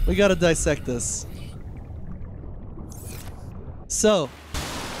 We gotta dissect this. So,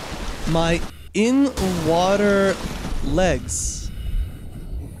 my in-water legs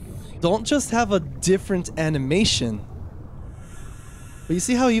don't just have a different animation, but you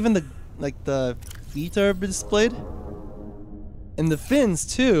see how even the the feet are displayed, and the fins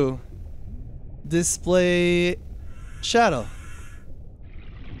too display shadow.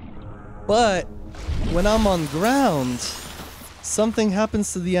 But when I'm on ground, something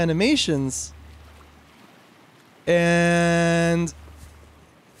happens to the animations, and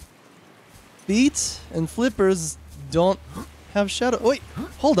feet and flippers don't have shadow. Wait,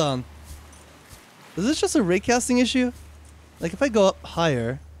 hold on. Is this just a raycasting issue? Like if I go up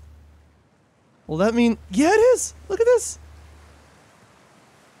higher, will that mean... Yeah, it is! Look at this!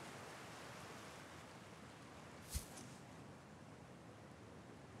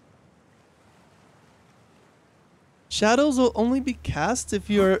 Shadows will only be cast if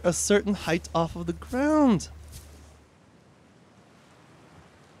you're a certain height off of the ground.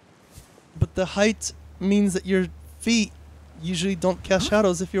 But the height means that your feet usually don't cast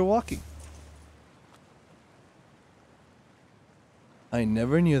shadows if you're walking. I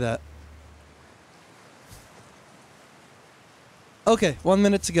never knew that. Okay, 1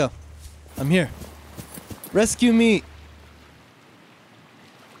 minute to go. I'm here. Rescue me!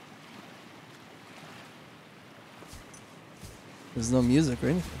 There's no music or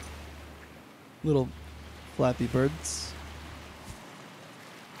anything. Little flappy birds.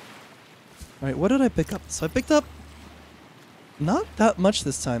 Alright, what did I pick up? So I picked up not that much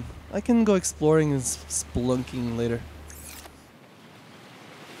this time. I can go exploring and spelunking later.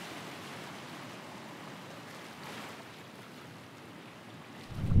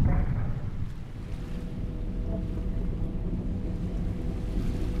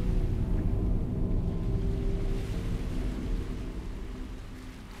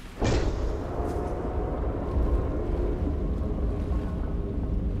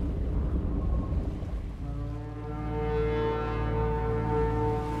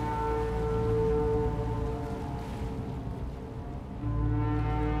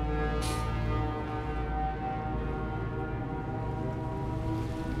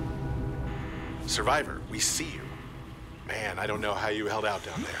 Survivor, we see you. Man, I don't know how you held out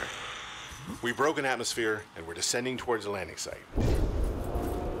down there. We broke an atmosphere, and we're descending towards the landing site.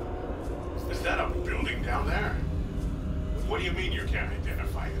 Is that a building down there? What do you mean you can't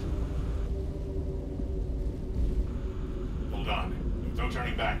identify it? Hold on. No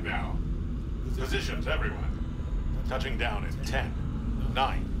turning back now. Positions, everyone. Touching down in 10,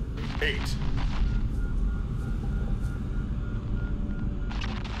 9, 8.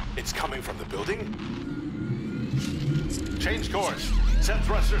 It's coming from the building? Change course. Set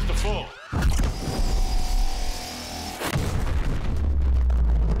thrusters to full.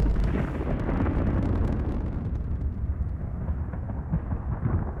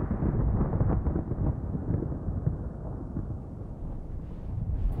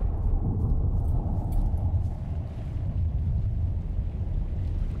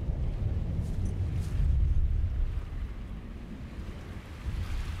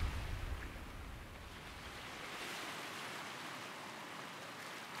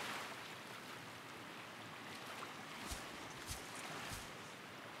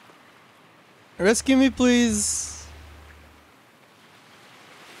 Rescue me, please.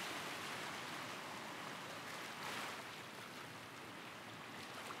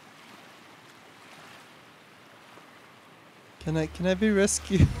 Can I be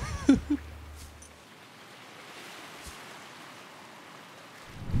rescued?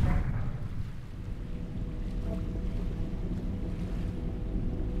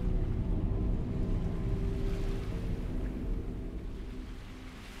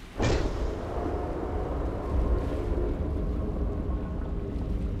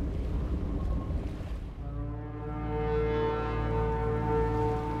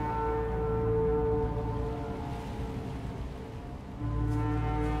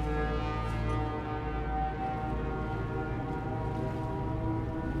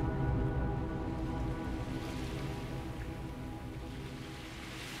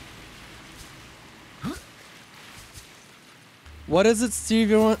 What is it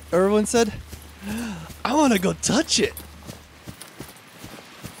Steve Irwin said? I want to go touch it.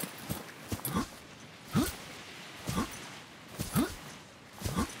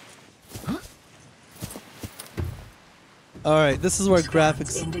 Alright, this is where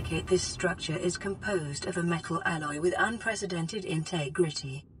graphics indicate this structure is composed of a metal alloy with unprecedented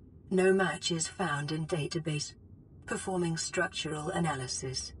integrity. No match is found in database. Performing structural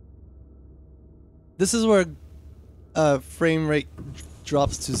analysis. This is where frame rate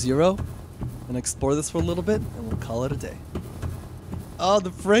drops to 0. And explore this for a little bit, and we'll call it a day. Oh,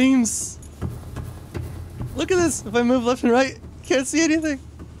 the frames! Look at this! If I move left and right, can't see anything.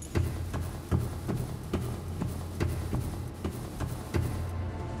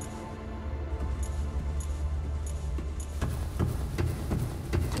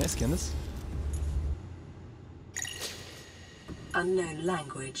 Can I scan this? Unknown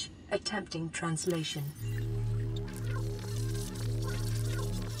language. Attempting translation.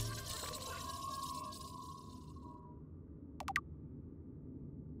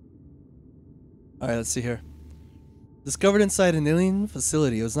 Alright, let's see here. Discovered inside an alien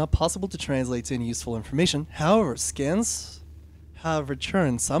facility, it was not possible to translate to any useful information. However, scans have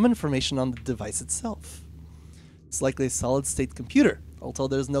returned some information on the device itself. It's likely a solid-state computer, although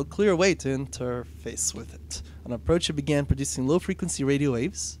there's no clear way to interface with it. On approach, it began producing low-frequency radio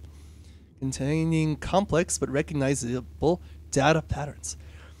waves containing complex but recognizable data patterns.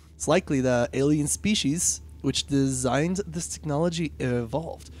 It's likely the alien species which designed this technology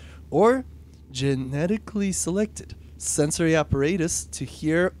evolved, or genetically selected sensory apparatus to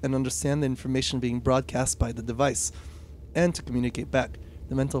hear and understand the information being broadcast by the device and to communicate back.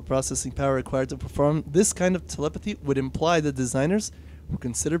 The mental processing power required to perform this kind of telepathy would imply the designers were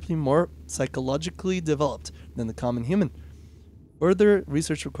considerably more psychologically developed than the common human. Further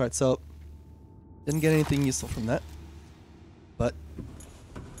research required. So, didn't get anything useful from that. But,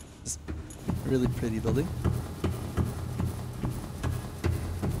 this really pretty building.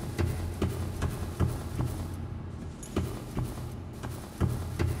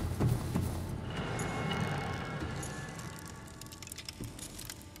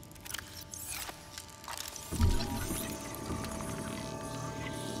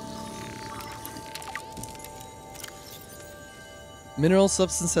 Mineral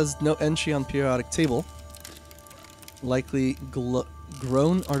substance has no entry on periodic table. Likely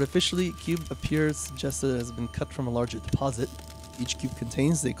grown artificially. Cube appears suggested it has been cut from a larger deposit. Each cube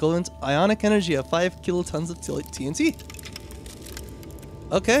contains the equivalent ionic energy of 5 kilotons of TNT.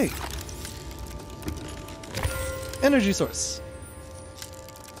 Okay. Energy source.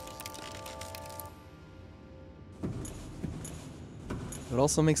 It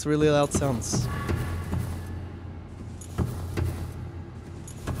also makes really loud sounds.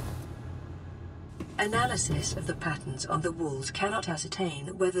 Analysis of the patterns on the walls cannot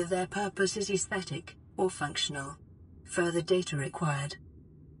ascertain whether their purpose is aesthetic or functional. Further data required.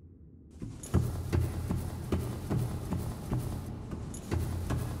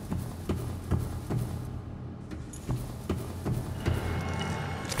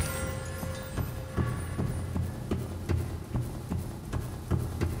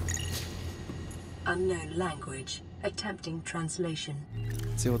 Unknown language. Attempting translation.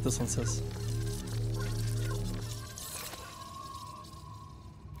 Let's see what this one says.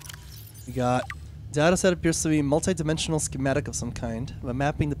 We got data set appears to be a multi-dimensional schematic of some kind. By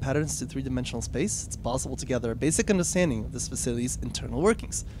mapping the patterns to three-dimensional space, it's possible to gather a basic understanding of this facility's internal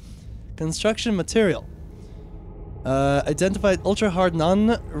workings. Construction material. Identified ultra-hard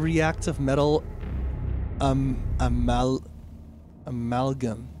non-reactive metal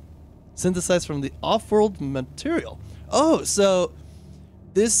amalgam. Synthesized from the off-world material. Oh, so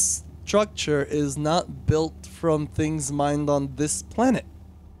this structure is not built from things mined on this planet.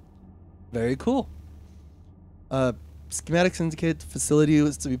 Very cool. Schematics indicate the facility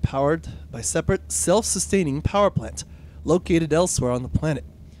is to be powered by a separate, self-sustaining power plant located elsewhere on the planet.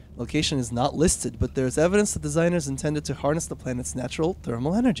 Location is not listed, but there is evidence that designers intended to harness the planet's natural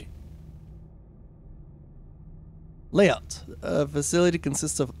thermal energy. Layout. A facility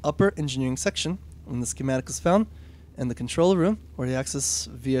consists of upper engineering section, when the schematic is found, and the control room, where the access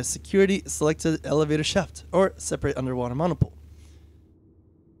via security selected elevator shaft, or separate underwater monopool.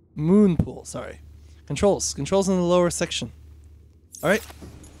 Moon pool, sorry. Controls. Controls in the lower section. Alright.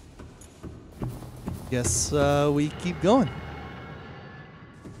 Guess we keep going.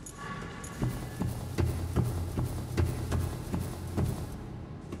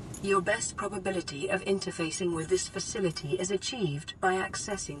 Your best probability of interfacing with this facility is achieved by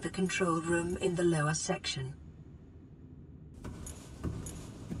accessing the control room in the lower section.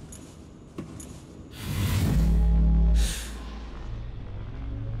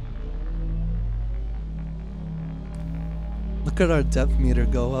 Look at our depth meter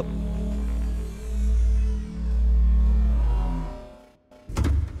go up.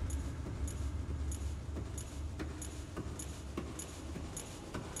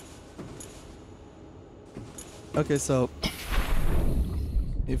 Okay, so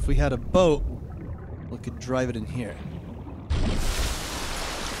if we had a boat, we could drive it in here.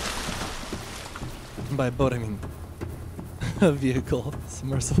 And by a boat, I mean a vehicle,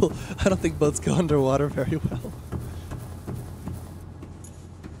 submersible. I don't think boats go underwater very well.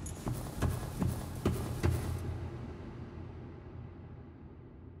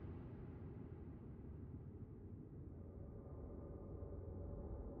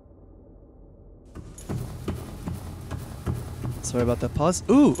 Sorry about that pause.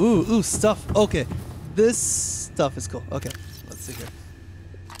 Ooh, stuff. Okay. This stuff is cool. Okay, let's see here.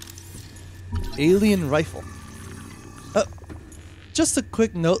 Alien rifle. Just a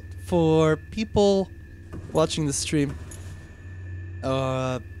quick note for people watching the stream.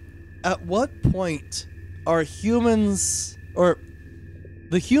 At what point are humans, or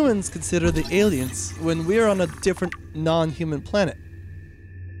the humans, consider the aliens when we're on a different non-human planet?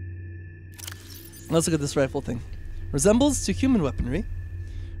 Let's look at this rifle thing. Resembles to human weaponry.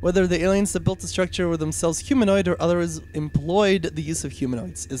 Whether the aliens that built the structure were themselves humanoid or others employed the use of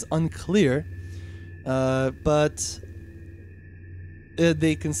humanoids is unclear, but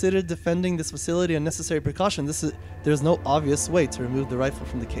they considered defending this facility a necessary precaution. There's no obvious way to remove the rifle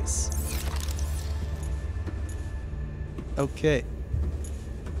from the case. Okay.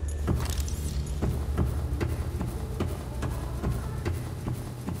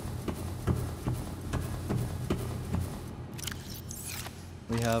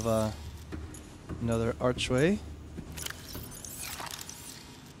 We have another archway.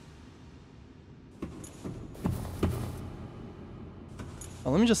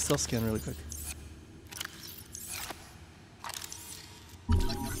 Oh, let me just self-scan really quick.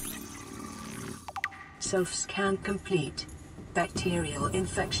 Self-scan complete. Bacterial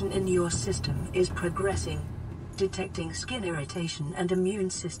infection in your system is progressing. Detecting skin irritation and immune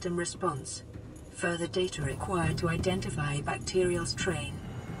system response. Further data required to identify bacterial strain.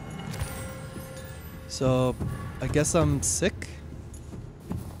 So, I guess I'm sick?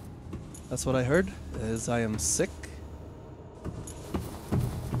 That's what I heard, is I am sick.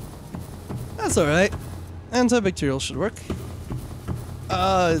 That's alright. Antibacterial should work.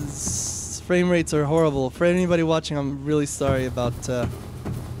 Frame rates are horrible. For anybody watching, I'm really sorry about...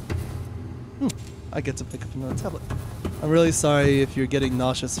 I get to pick up another tablet. I'm really sorry if you're getting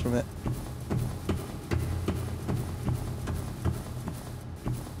nauseous from it.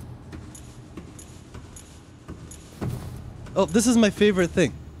 Oh, this is my favorite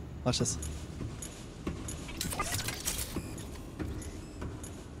thing. Watch this.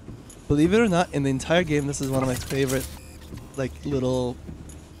 Believe it or not, in the entire game, this is one of my favorite, like, little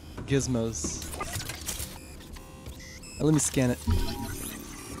gizmos. Now, let me scan it.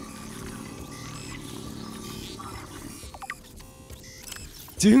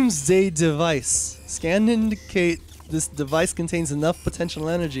 Doomsday device. Scan to indicate this device contains enough potential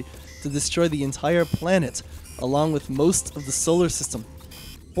energy to destroy the entire planet, along with most of the solar system.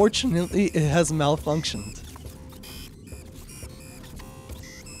 Fortunately, it has malfunctioned.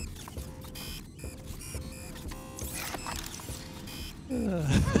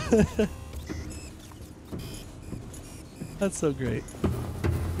 That's so great.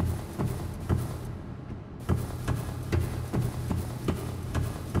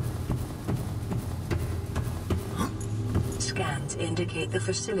 Scans indicate the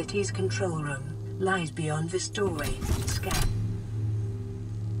facility's control room lies beyond this doorway. Scan.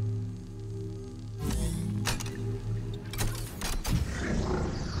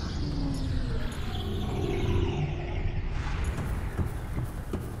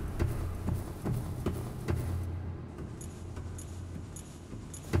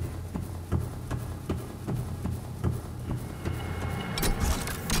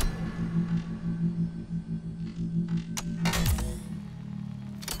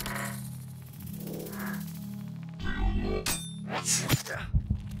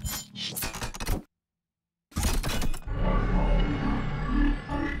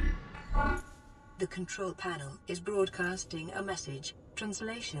 The control panel is broadcasting a message.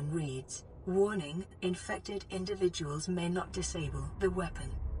 Translation reads, "Warning, infected individuals may not disable the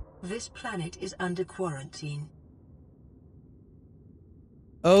weapon. This planet is under quarantine."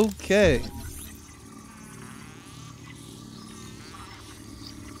 Okay.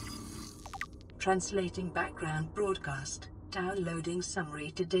 Translating background broadcast. Downloading summary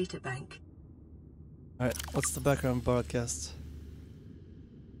to databank. Alright, what's the background broadcast?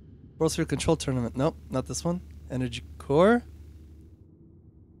 World Sphere Control Tournament. Nope, not this one. Energy Core.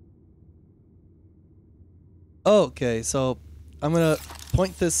 Okay, so I'm gonna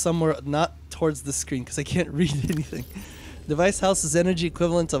point this somewhere not towards the screen because I can't read anything. Device houses energy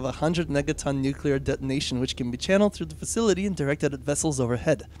equivalent of 100 megaton nuclear detonation, which can be channeled through the facility and directed at vessels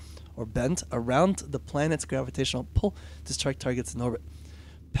overhead, or bent around the planet's gravitational pull to strike targets in orbit.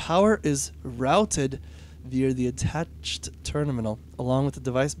 Power is routed via the attached terminal, along with the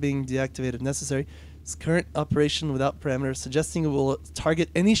device being deactivated if necessary. Its current operation without parameters, suggesting it will target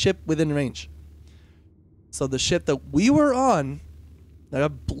any ship within range. So the ship that we were on, that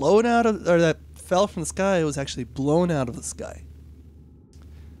got blown out of, or that fell from the sky, was actually blown out of the sky.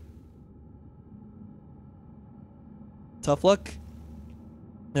 tough luck.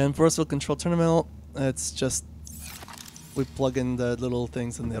 And force field control terminal, it's just we plug in the little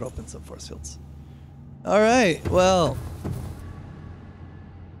things and it opens up force fields. Alright, well.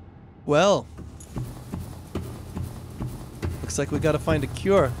 Looks like we gotta find a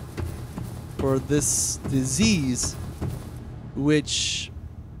cure for this disease, which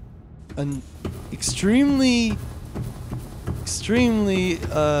an extremely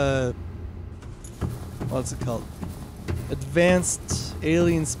what's it called? Advanced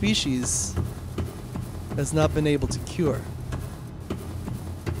alien species has not been able to cure.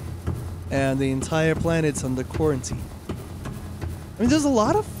 And the entire planet's under quarantine. I mean, there's a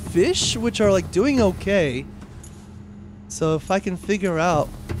lot of fish which are like doing okay. So if I can figure out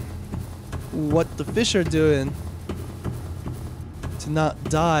what the fish are doing to not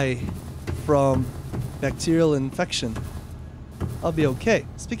die from bacterial infection, I'll be okay.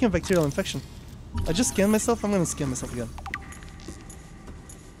 Speaking of bacterial infection, I just scanned myself. I'm gonna scan myself again.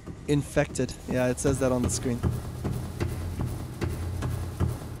 Infected. Yeah, it says that on the screen.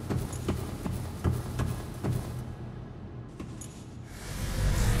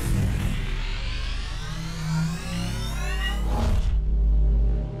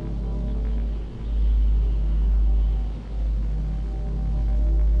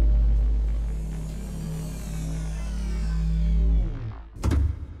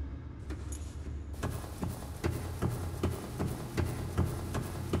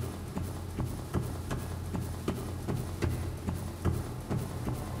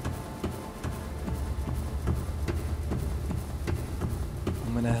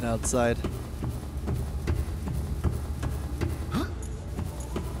 I'm gonna head outside.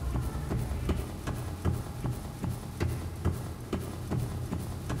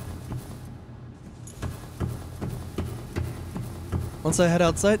 Once I head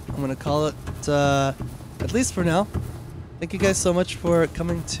outside, I'm gonna call it at least for now. Thank you guys so much for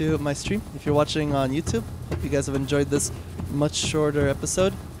coming to my stream. If you're watching on YouTube, hope you guys have enjoyed this much shorter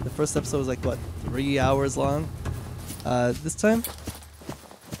episode. The first episode was like, what, 3 hours long? This time,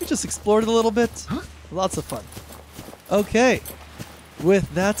 we just explored a little bit. Lots of fun. Okay,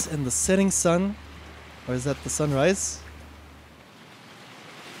 with that and the setting sun, or is that the sunrise?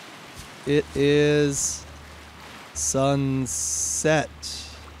 It is sunset.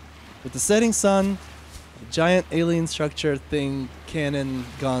 With the setting sun, a giant alien structure thing, cannon,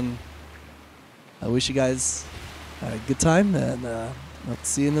 gun. I wish you guys had a good time, and I'll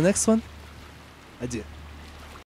see you in the next one. Adieu.